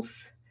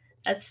needles.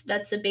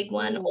 That's a big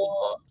one.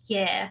 Or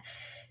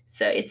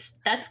so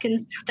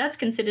that's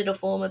considered a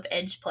form of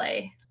edge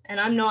play. And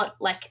I'm not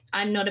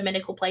a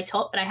medical play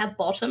top, but I have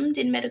bottomed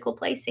in medical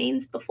play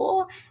scenes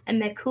before,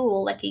 and they're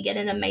cool. Like you get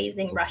an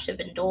amazing rush of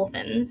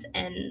endorphins,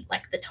 and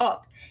like the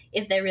top,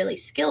 if they're really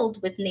skilled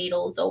with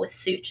needles or with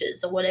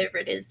sutures or whatever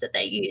it is that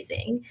they're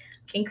using,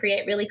 can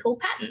create really cool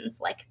patterns.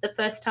 Like the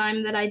first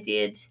time that I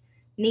did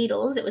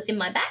needles, it was in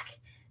my back,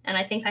 and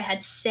I think I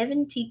had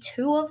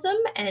 72 of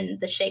them, and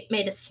the shape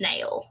made a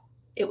snail.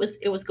 It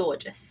was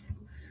gorgeous.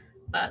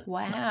 But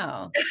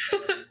wow.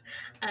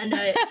 I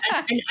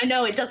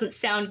know it doesn't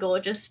sound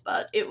gorgeous,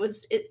 but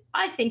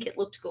I think it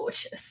looked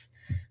gorgeous.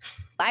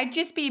 I'd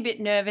just be a bit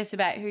nervous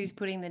about who's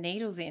putting the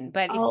needles in,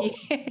 but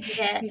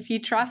if you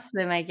trust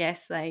them, I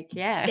guess,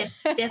 Definitely.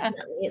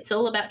 It's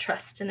all about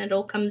trust, and it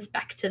all comes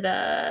back to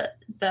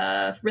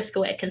the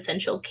risk-aware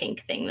consensual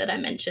kink thing that I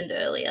mentioned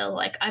earlier.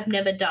 Like, I've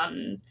never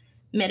done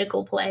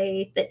medical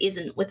play that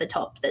isn't with a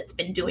top that's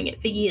been doing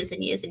it for years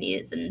and years and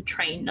years and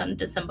trained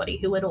under somebody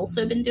who had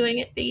also been doing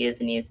it for years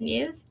and years and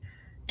years.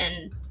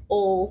 And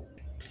all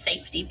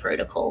safety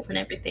protocols and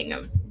everything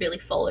are really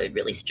followed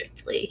really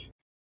strictly.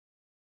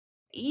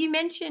 You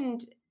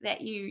mentioned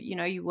that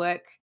you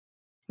work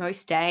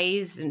most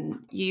days and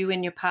you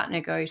and your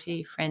partner go to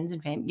your friends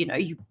and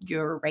family,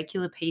 you're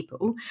regular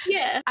people.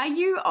 Yeah. Are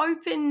you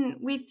open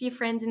with your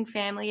friends and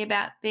family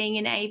about being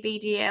an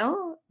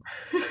ABDL?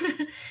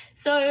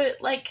 So,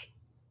 like,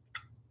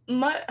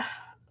 I'm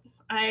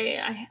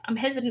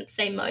hesitant to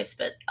say most,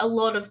 but a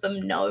lot of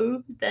them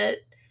know that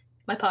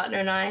my partner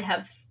and I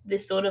have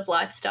this sort of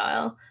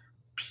lifestyle,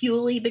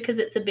 purely because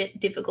it's a bit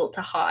difficult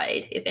to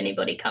hide if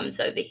anybody comes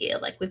over here.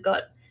 Like, we've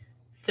got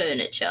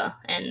furniture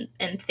and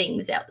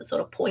things out that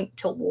sort of point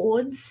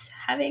towards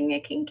having a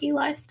kinky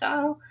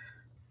lifestyle.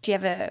 Do you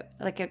have a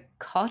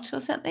cot or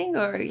something?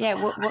 Or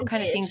what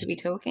kind of things are we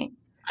talking?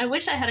 I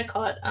wish I had a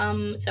cot.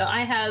 So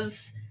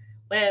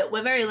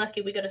we're very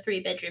lucky. We got a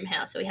 3-bedroom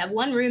house. So we have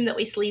one room that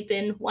we sleep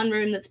in, one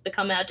room that's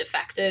become our de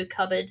facto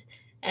cupboard,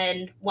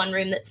 and one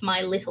room that's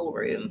my little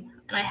room.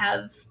 And I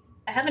have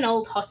an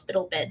old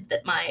hospital bed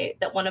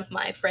that one of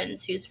my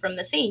friends who's from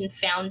the scene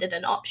found at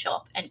an op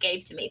shop and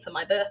gave to me for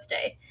my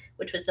birthday,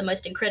 which was the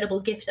most incredible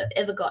gift I've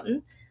ever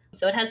gotten.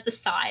 So it has the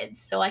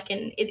sides, so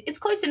it's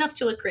close enough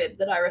to a crib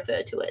that I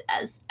refer to it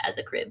as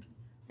a crib.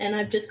 And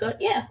I've just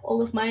got,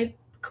 all of my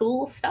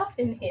cool stuff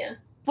in here.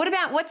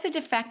 What's a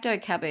de facto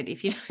cupboard,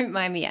 if you don't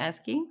mind me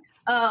asking?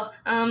 Oh,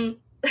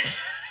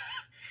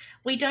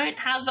 we don't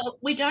have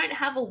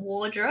a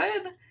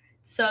wardrobe.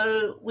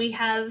 So we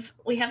have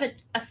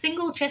a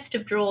single chest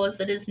of drawers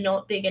that is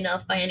not big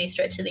enough by any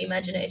stretch of the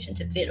imagination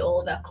to fit all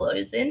of our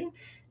clothes in.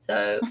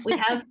 So we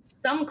have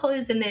some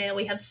clothes in there,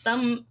 we have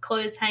some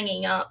clothes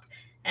hanging up,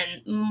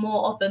 and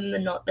more often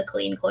than not, the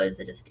clean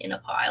clothes are just in a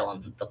pile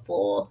on the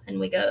floor, and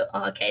we go,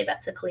 oh, okay,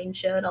 that's a clean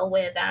shirt, I'll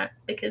wear that,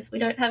 because we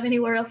don't have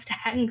anywhere else to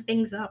hang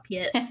things up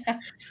yet.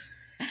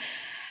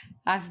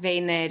 I've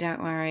been there,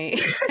 don't worry.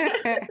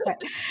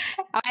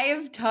 I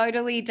have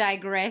totally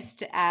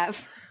digressed.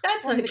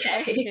 That's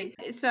okay.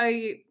 So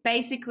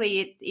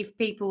basically, if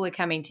people are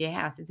coming to your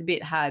house, it's a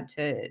bit hard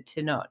to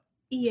not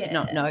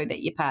know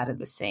that you're part of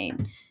the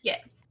scene. Yeah.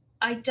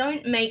 I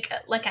don't make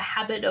like a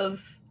habit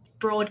of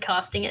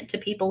broadcasting it to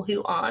people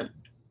who aren't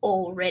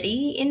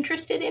already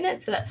interested in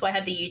it. So that's why I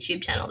have the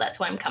YouTube channel. That's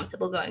why I'm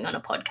comfortable going on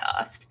a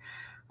podcast.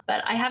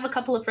 But I have a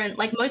couple of friends,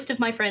 like most of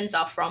my friends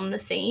are from the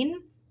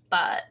scene,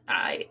 but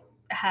I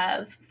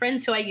have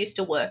friends who I used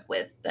to work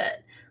with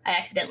that I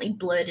accidentally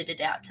blurted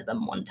it out to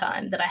them one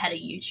time that I had a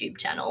YouTube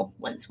channel.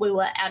 Once we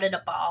were out at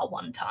a bar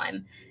one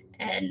time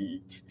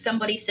and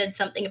somebody said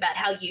something about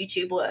how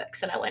YouTube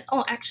works, and I went,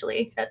 oh,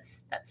 actually,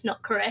 that's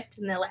not correct.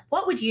 And they're like,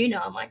 what would you know?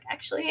 I'm like,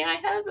 actually, I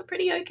have a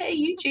pretty okay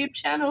YouTube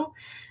channel.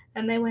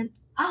 And they went,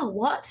 oh,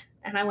 what?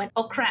 And I went,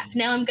 oh, crap,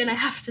 now I'm going to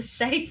have to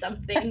say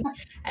something.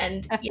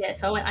 And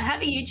so I went, I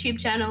have a YouTube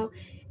channel.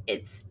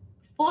 It's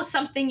for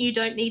something you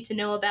don't need to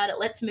know about it.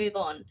 Let's move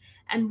on.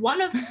 And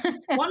one of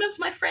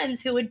my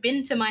friends who had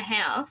been to my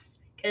house,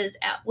 because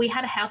we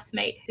had a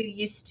housemate who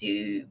used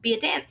to be a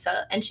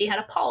dancer, and she had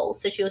a pole,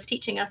 so she was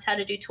teaching us how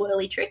to do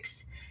twirly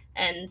tricks.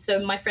 And so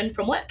my friend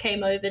from work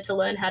came over to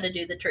learn how to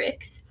do the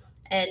tricks,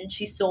 and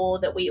she saw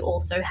that we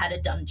also had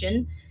a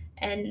dungeon.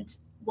 And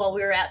while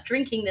we were out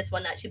drinking this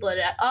one night, she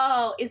blurted out,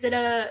 oh, is it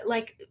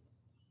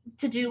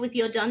to do with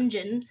your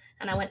dungeon?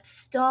 And I went,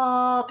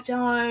 stop,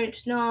 don't,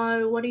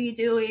 no, what are you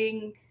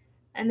doing?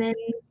 And then,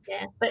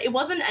 but it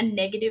wasn't a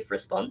negative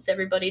response.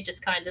 Everybody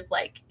just kind of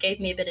like gave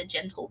me a bit of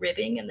gentle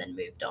ribbing and then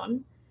moved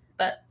on.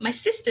 But my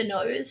sister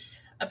knows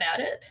about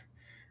it,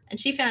 and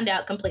she found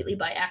out completely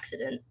by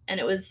accident, and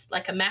it was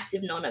like a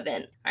massive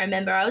non-event. I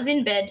remember I was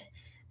in bed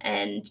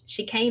and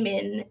she came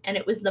in, and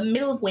it was the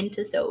middle of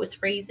winter, so it was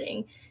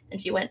freezing. And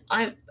she went,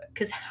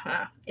 because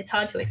it's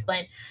hard to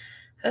explain.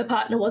 Her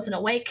partner wasn't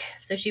awake,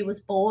 so she was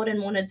bored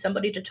and wanted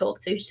somebody to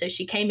talk to. So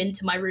she came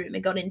into my room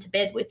and got into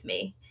bed with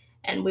me,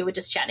 and we were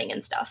just chatting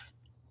and stuff.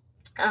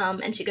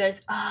 And she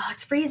goes, oh,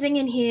 it's freezing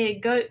in here.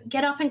 Go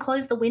get up and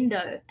close the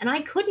window. And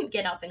I couldn't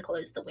get up and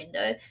close the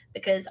window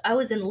because I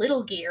was in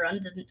little gear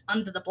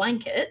under the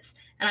blankets,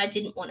 and I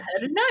didn't want her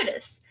to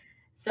notice.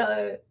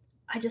 So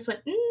I just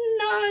went,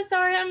 no,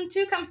 sorry, I'm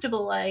too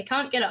comfortable. I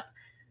can't get up.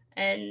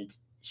 And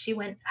she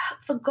went,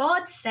 for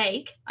God's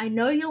sake, I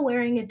know you're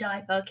wearing a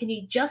diaper. Can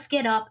you just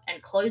get up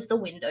and close the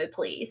window,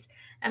 please?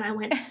 And I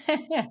went,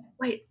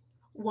 wait,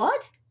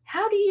 what?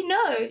 How do you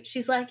know?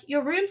 She's like,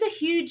 your room's a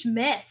huge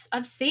mess.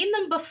 I've seen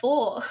them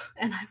before.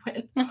 And I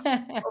went,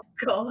 oh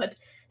God.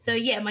 So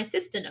yeah, my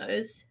sister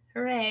knows.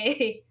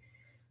 Hooray.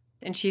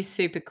 And she's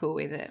super cool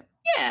with it.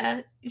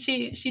 Yeah,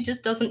 she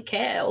just doesn't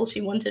care. All she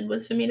wanted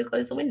was for me to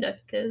close the window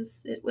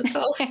because it was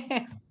cold.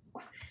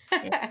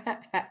 Yeah.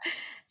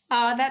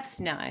 Oh, that's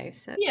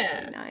nice. That's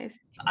really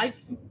nice. I've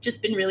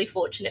just been really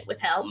fortunate with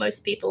how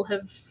most people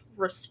have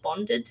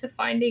responded to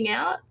finding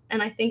out.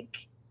 And I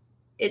think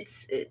it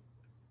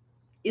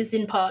is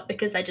in part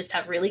because I just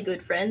have really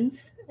good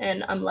friends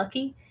and I'm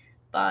lucky.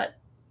 But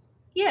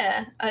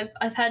Yeah,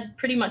 I've had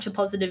pretty much a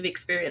positive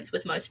experience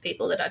with most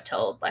people that I've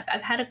told. Like,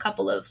 I've had a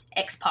couple of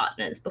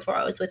ex-partners before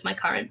I was with my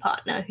current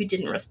partner who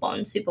didn't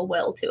respond super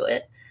well to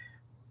it.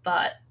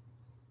 But,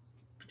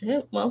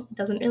 well, it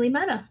doesn't really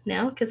matter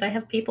now because I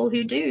have people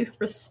who do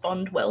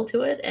respond well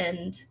to it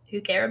and who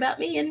care about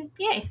me, and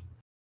yay.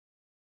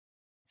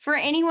 For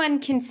anyone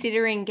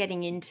considering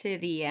getting into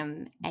the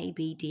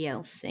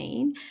ABDL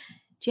scene,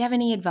 do you have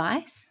any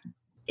advice?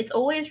 It's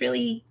always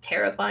really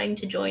terrifying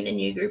to join a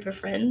new group of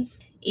friends,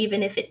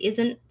 even if it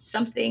isn't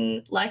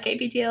something like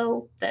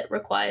ABDL that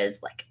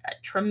requires like a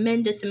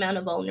tremendous amount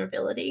of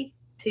vulnerability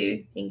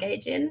to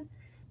engage in.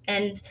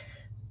 And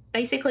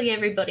basically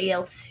everybody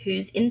else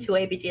who's into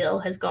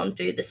ABDL has gone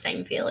through the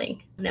same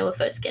feeling when they were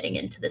first getting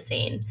into the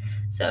scene.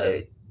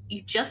 So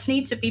you just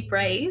need to be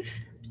brave,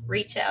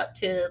 reach out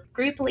to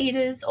group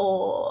leaders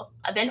or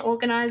event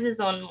organizers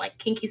on like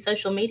kinky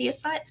social media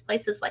sites,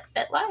 places like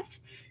FetLife.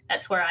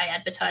 That's where I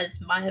advertise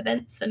my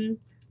events and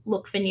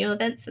look for new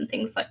events and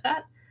things like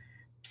that.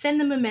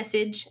 Send them a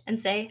message and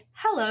say,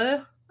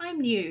 hello,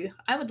 I'm new.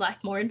 I would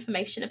like more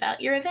information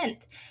about your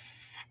event.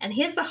 And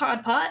here's the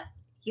hard part.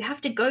 You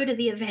have to go to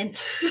the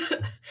event.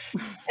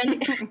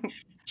 And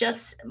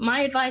just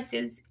my advice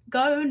is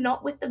go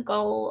not with the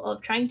goal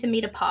of trying to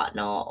meet a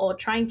partner or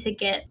trying to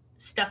get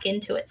stuck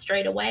into it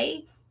straight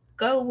away.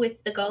 Go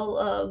with the goal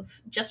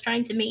of just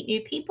trying to meet new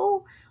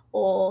people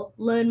or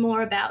learn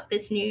more about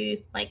this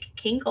new like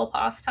kink or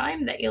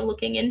pastime that you're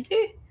looking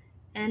into.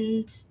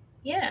 And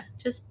yeah,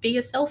 just be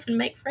yourself and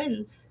make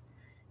friends.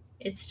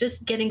 It's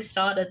just getting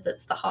started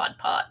that's the hard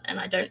part, and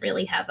I don't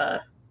really have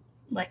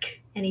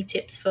any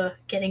tips for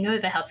getting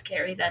over how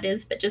scary that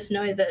is, but just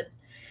know that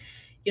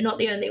you're not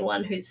the only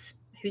one who's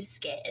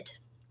scared.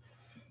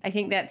 I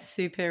think that's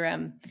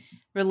super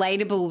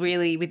relatable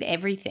really with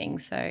everything.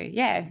 So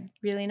yeah,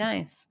 really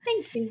nice.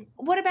 Thank you.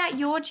 What about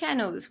your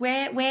channels?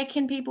 Where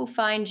can people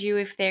find you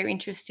if they're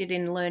interested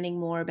in learning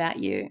more about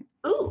you?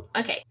 Ooh,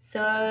 okay.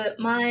 So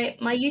my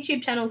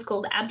YouTube channel is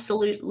called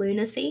Absolute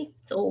Lunacy.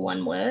 It's all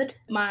one word.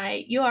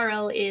 My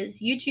URL is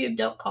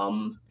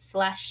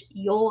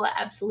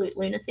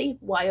youtube.com/yourabsolutelunacy,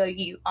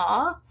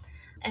 YOUR.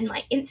 And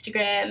my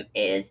Instagram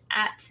is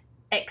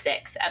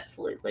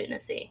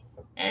 @xxabsolutelunacy.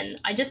 And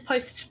I just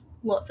post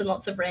lots and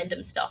lots of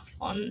random stuff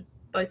on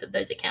both of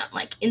those accounts.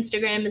 Like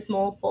Instagram is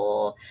more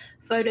for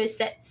photo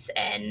sets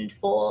and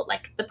for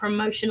like the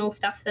promotional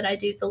stuff that I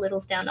do for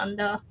Littles Down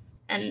Under.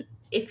 And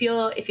if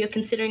you're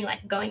considering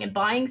like going and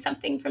buying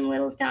something from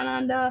Littles Down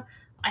Under,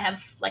 I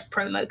have like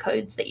promo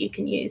codes that you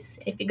can use.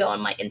 If you go on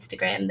my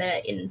Instagram,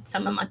 they're in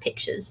some of my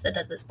pictures that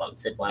are the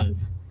sponsored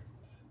ones.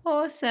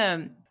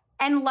 Awesome.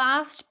 And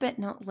last but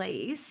not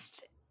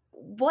least,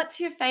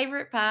 what's your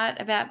favorite part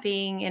about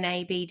being an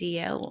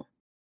ABDL?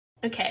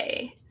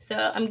 Okay,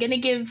 so I'm going to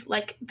give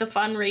like the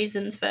fun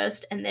reasons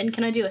first, and then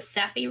can I do a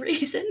sappy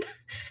reason?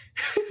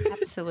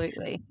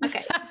 Absolutely.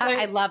 Okay. So,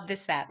 I love the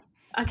sap.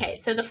 Okay,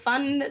 so the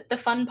fun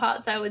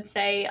parts I would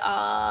say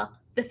are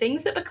the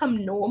things that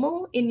become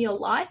normal in your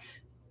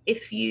life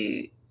if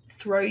you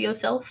throw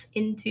yourself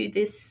into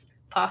this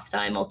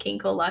pastime or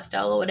kink or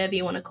lifestyle or whatever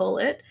you want to call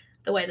it,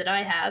 the way that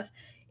I have.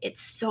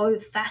 It's so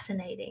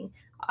fascinating.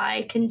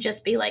 I can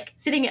just be like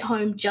sitting at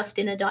home just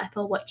in a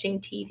diaper watching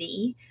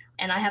TV.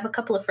 And I have a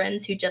couple of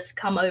friends who just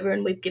come over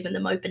and we've given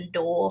them open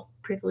door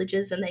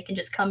privileges and they can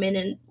just come in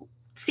and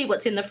see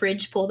what's in the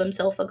fridge, pour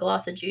themselves a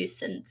glass of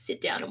juice and sit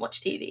down and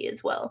watch TV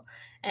as well.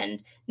 And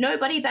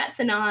nobody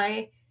bats an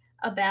eye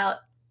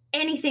about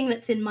anything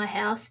that's in my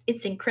house.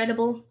 It's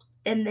incredible.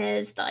 Then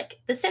there's like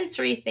the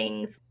sensory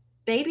things.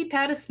 Baby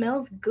powder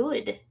smells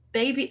good.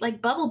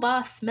 Bubble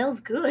bath smells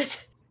good.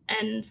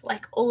 And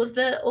like all of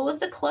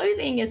the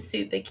clothing is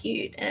super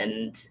cute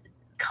and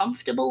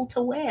comfortable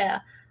to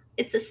wear.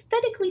 It's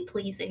aesthetically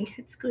pleasing.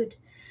 It's good.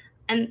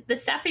 And the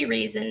sappy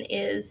reason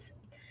is,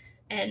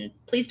 and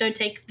please don't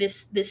take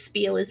this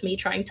spiel as me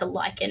trying to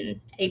liken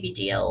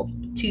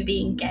ABDL to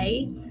being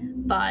gay,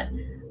 but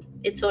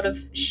it sort of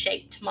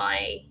shaped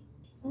the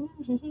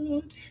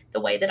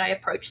way that I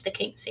approach the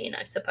kink scene,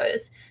 I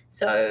suppose.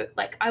 So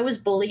like I was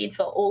bullied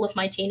for all of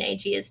my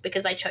teenage years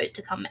because I chose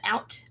to come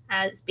out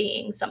as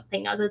being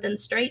something other than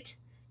straight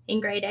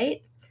in grade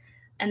 8.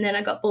 And then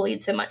I got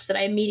bullied so much that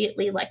I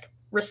immediately like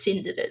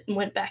rescinded it and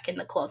went back in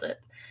the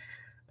closet.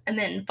 And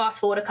then fast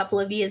forward a couple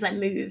of years, I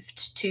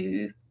moved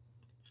to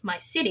my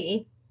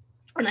city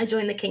and I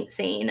joined the kink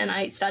scene and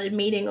I started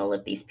meeting all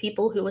of these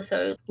people who were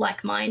so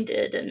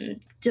like-minded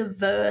and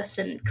diverse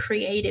and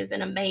creative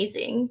and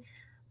amazing.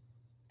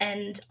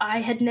 And I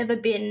had never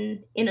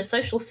been in a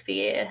social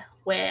sphere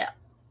where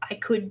I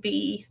could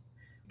be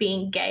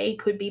being gay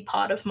could be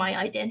part of my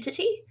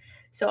identity.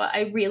 So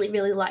I really,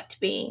 really liked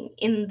being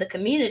in the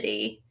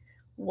community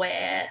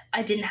where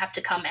I didn't have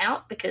to come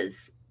out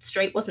because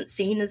straight wasn't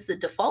seen as the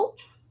default.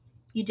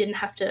 You didn't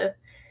have to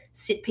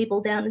sit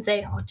people down and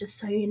say, oh, just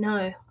so you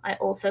know, I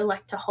also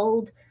like to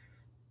hold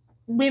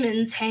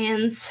women's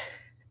hands.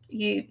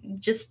 You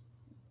just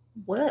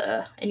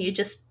were, and you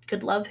just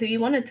could love who you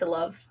wanted to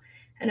love.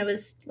 And it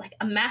was like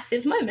a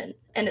massive moment.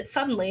 And it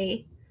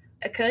suddenly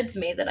occurred to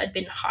me that I'd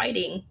been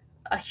hiding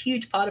a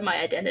huge part of my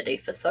identity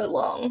for so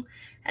long,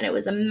 and it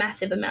was a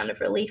massive amount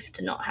of relief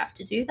to not have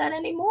to do that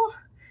anymore.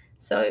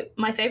 So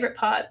my favorite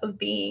part of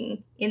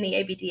being in the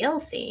ABDL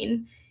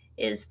scene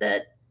is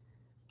that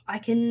I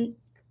can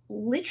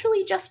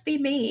literally just be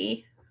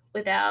me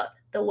without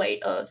the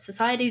weight of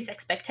society's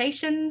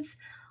expectations.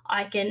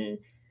 I can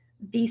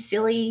be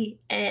silly,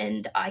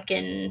 and I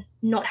can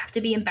not have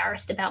to be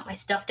embarrassed about my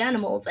stuffed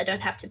animals. I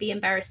don't have to be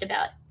embarrassed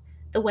about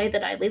the way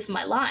that I live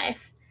my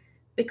life,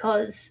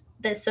 because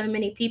there's so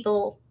many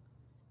people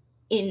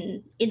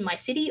in my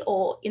city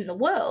or in the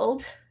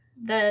world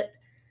that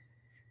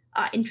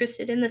are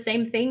interested in the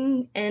same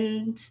thing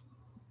and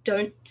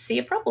don't see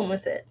a problem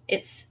with it.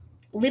 It's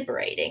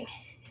liberating.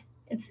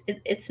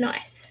 It's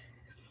nice.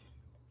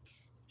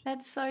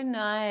 That's so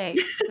nice.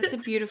 That's a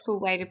beautiful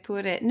way to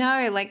put it.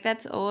 No, like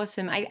that's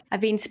awesome.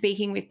 I've been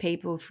speaking with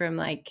people from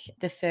like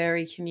the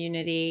furry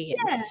community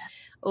and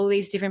all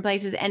these different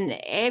places, and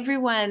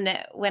everyone,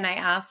 when I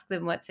ask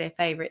them what's their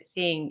favorite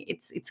thing,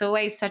 it's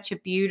always such a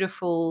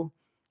beautiful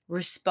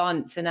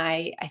response. And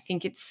I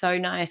think it's so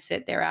nice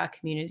that there are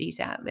communities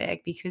out there,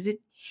 because it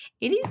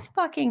is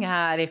fucking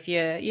hard if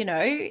you're,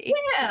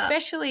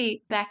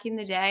 especially back in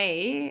the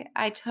day.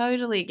 I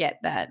totally get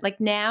that.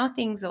 Like now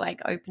things are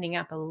like opening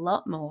up a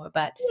lot more,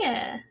 but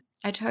yeah,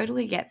 I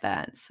totally get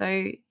that.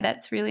 So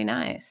that's really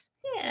nice.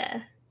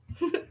 Yeah.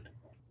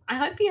 I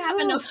hope you have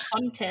enough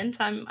content.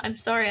 I'm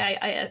sorry,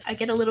 I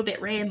get a little bit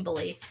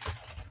rambly.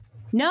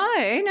 No,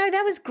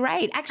 that was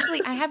great.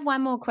 Actually, I have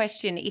one more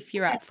question if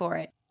you're up for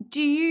it.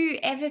 Do you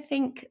ever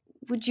think,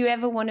 would you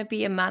ever want to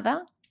be a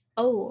mother?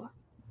 Oh,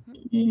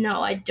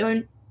 no, I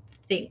don't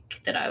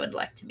think that I would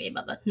like to be a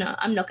mother. No,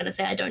 I'm not going to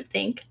say I don't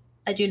think.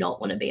 I do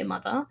not want to be a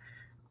mother.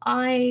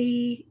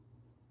 I'm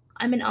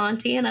an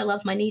auntie and I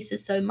love my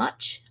nieces so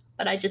much,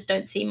 but I just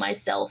don't see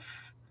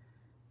myself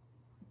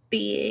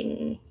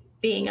being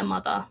a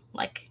mother,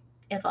 like,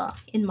 ever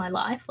in my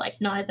life. Like,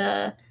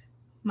 neither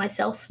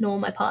myself nor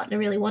my partner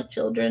really want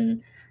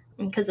children.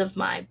 Because of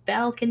my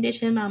bowel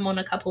condition, I'm on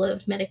a couple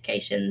of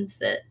medications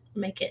that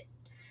make it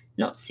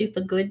not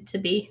super good to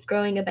be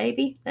growing a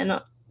baby. They're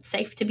not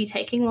safe to be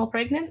taking while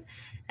pregnant,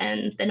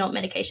 and they're not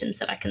medications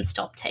that I can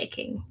stop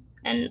taking.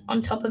 And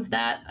on top of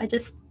that, I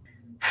just,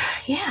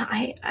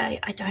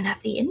 I don't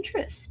have the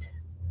interest.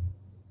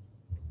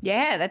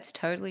 Yeah, that's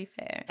totally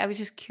fair. I was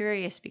just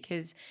curious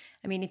because,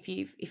 I mean, if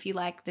you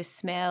like the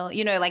smell,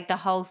 like the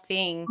whole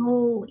thing.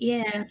 Oh,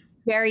 yeah.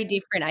 Very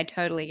different. I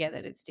totally get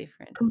that it's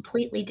different.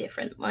 Completely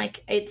different.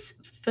 Like, it's,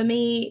 for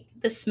me,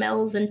 the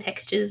smells and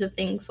textures of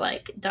things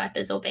like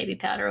diapers or baby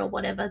powder or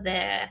whatever,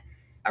 they're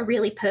a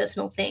really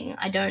personal thing.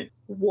 I don't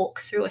walk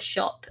through a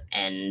shop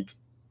and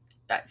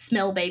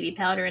smell baby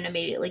powder and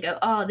immediately go,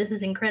 oh, this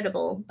is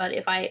incredible. But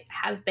if I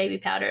have baby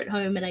powder at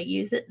home and I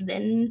use it,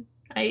 then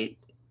I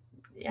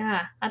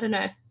don't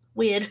know.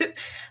 Weird.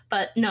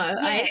 But no.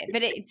 Yeah,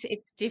 but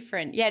it's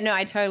different. Yeah, no,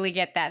 I totally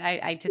get that.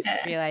 I just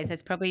realized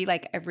that's probably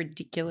like a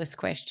ridiculous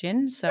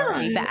question.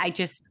 Sorry, No. but I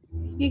just...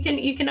 You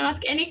can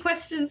ask any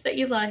questions that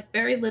you like.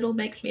 Very little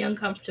makes me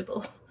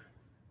uncomfortable.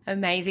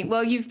 Amazing.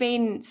 Well, you've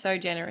been so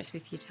generous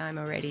with your time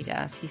already,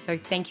 Darcy, so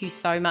thank you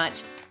so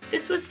much.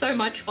 This was so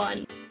much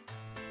fun.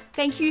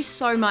 Thank you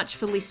so much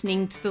for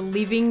listening to the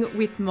Living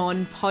with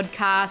Mon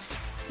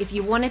podcast. If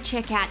you want to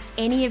check out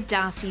any of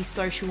Darcy's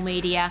social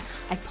media,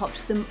 I've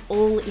popped them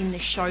all in the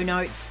show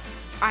notes.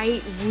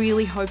 I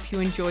really hope you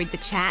enjoyed the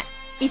chat.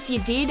 If you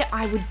did,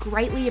 I would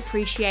greatly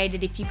appreciate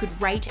it if you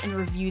could rate and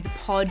review the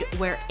pod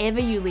wherever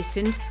you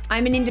listened.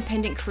 I'm an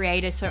independent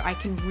creator, so I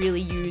can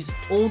really use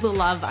all the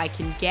love I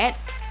can get.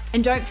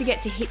 And don't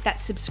forget to hit that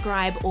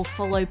subscribe or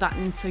follow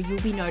button so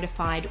you'll be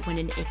notified when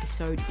an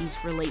episode is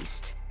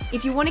released.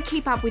 If you want to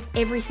keep up with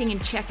everything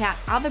and check out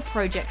other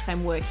projects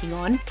I'm working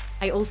on,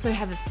 I also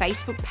have a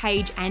Facebook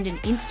page and an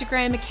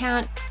Instagram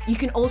account. You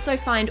can also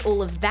find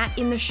all of that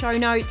in the show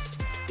notes.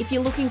 If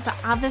you're looking for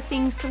other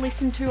things to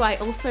listen to, I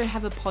also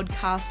have a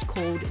podcast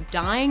called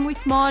Dying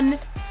with Mon,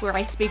 where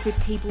I speak with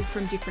people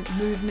from different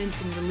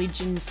movements and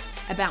religions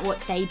about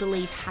what they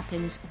believe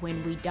happens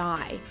when we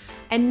die.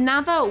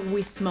 Another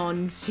With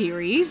Mon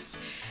series,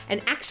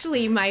 and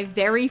actually my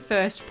very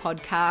first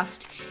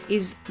podcast,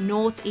 is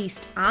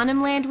Northeast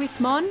Arnhem Land with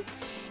Mon.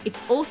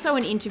 It's also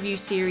an interview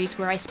series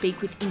where I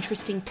speak with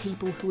interesting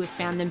people who have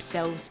found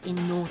themselves in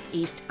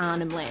Northeast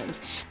Arnhem Land.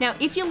 Now,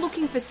 if you're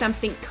looking for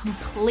something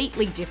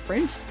completely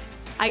different,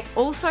 I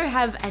also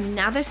have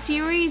another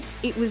series.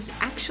 It was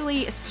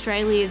actually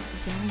Australia's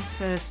very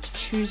first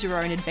Choose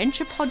Your Own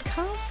Adventure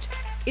podcast.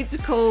 It's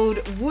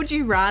called Would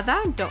You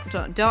Rather...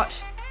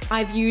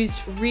 I've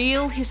used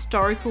real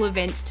historical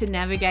events to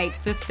navigate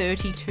the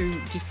 32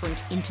 different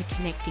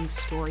interconnecting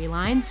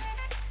storylines.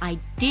 I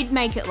did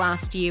make it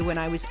last year when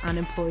I was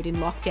unemployed in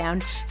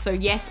lockdown, so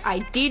yes, I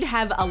did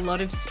have a lot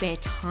of spare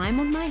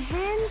time on my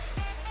hands.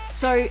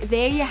 So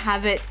there you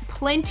have it,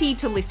 plenty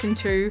to listen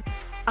to.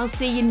 I'll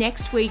see you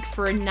next week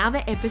for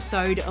another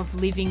episode of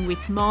Living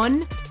with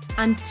Mon.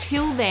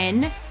 Until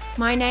then,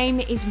 my name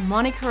is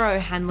Monica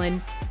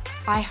O'Hanlon.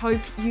 I hope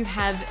you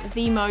have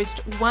the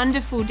most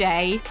wonderful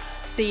day.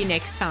 See you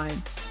next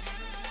time.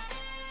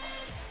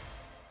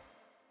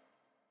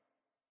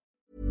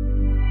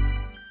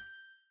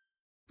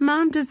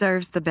 Mom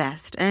deserves the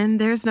best,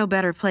 and there's no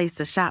better place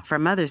to shop for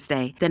Mother's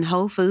Day than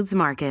Whole Foods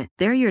Market.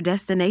 They're your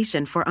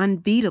destination for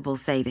unbeatable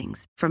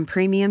savings, from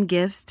premium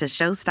gifts to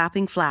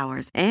show-stopping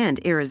flowers and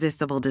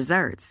irresistible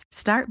desserts.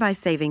 Start by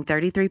saving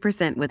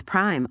 33% with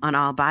Prime on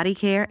all body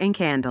care and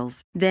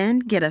candles. Then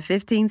get a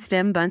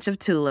 15-stem bunch of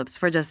tulips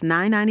for just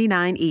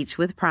 $9.99 each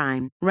with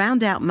Prime.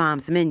 Round out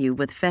Mom's menu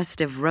with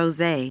festive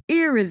rosé,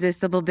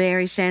 irresistible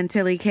berry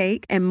chantilly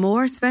cake, and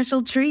more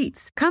special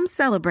treats. Come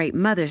celebrate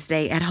Mother's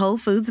Day at Whole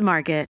Foods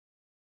Market.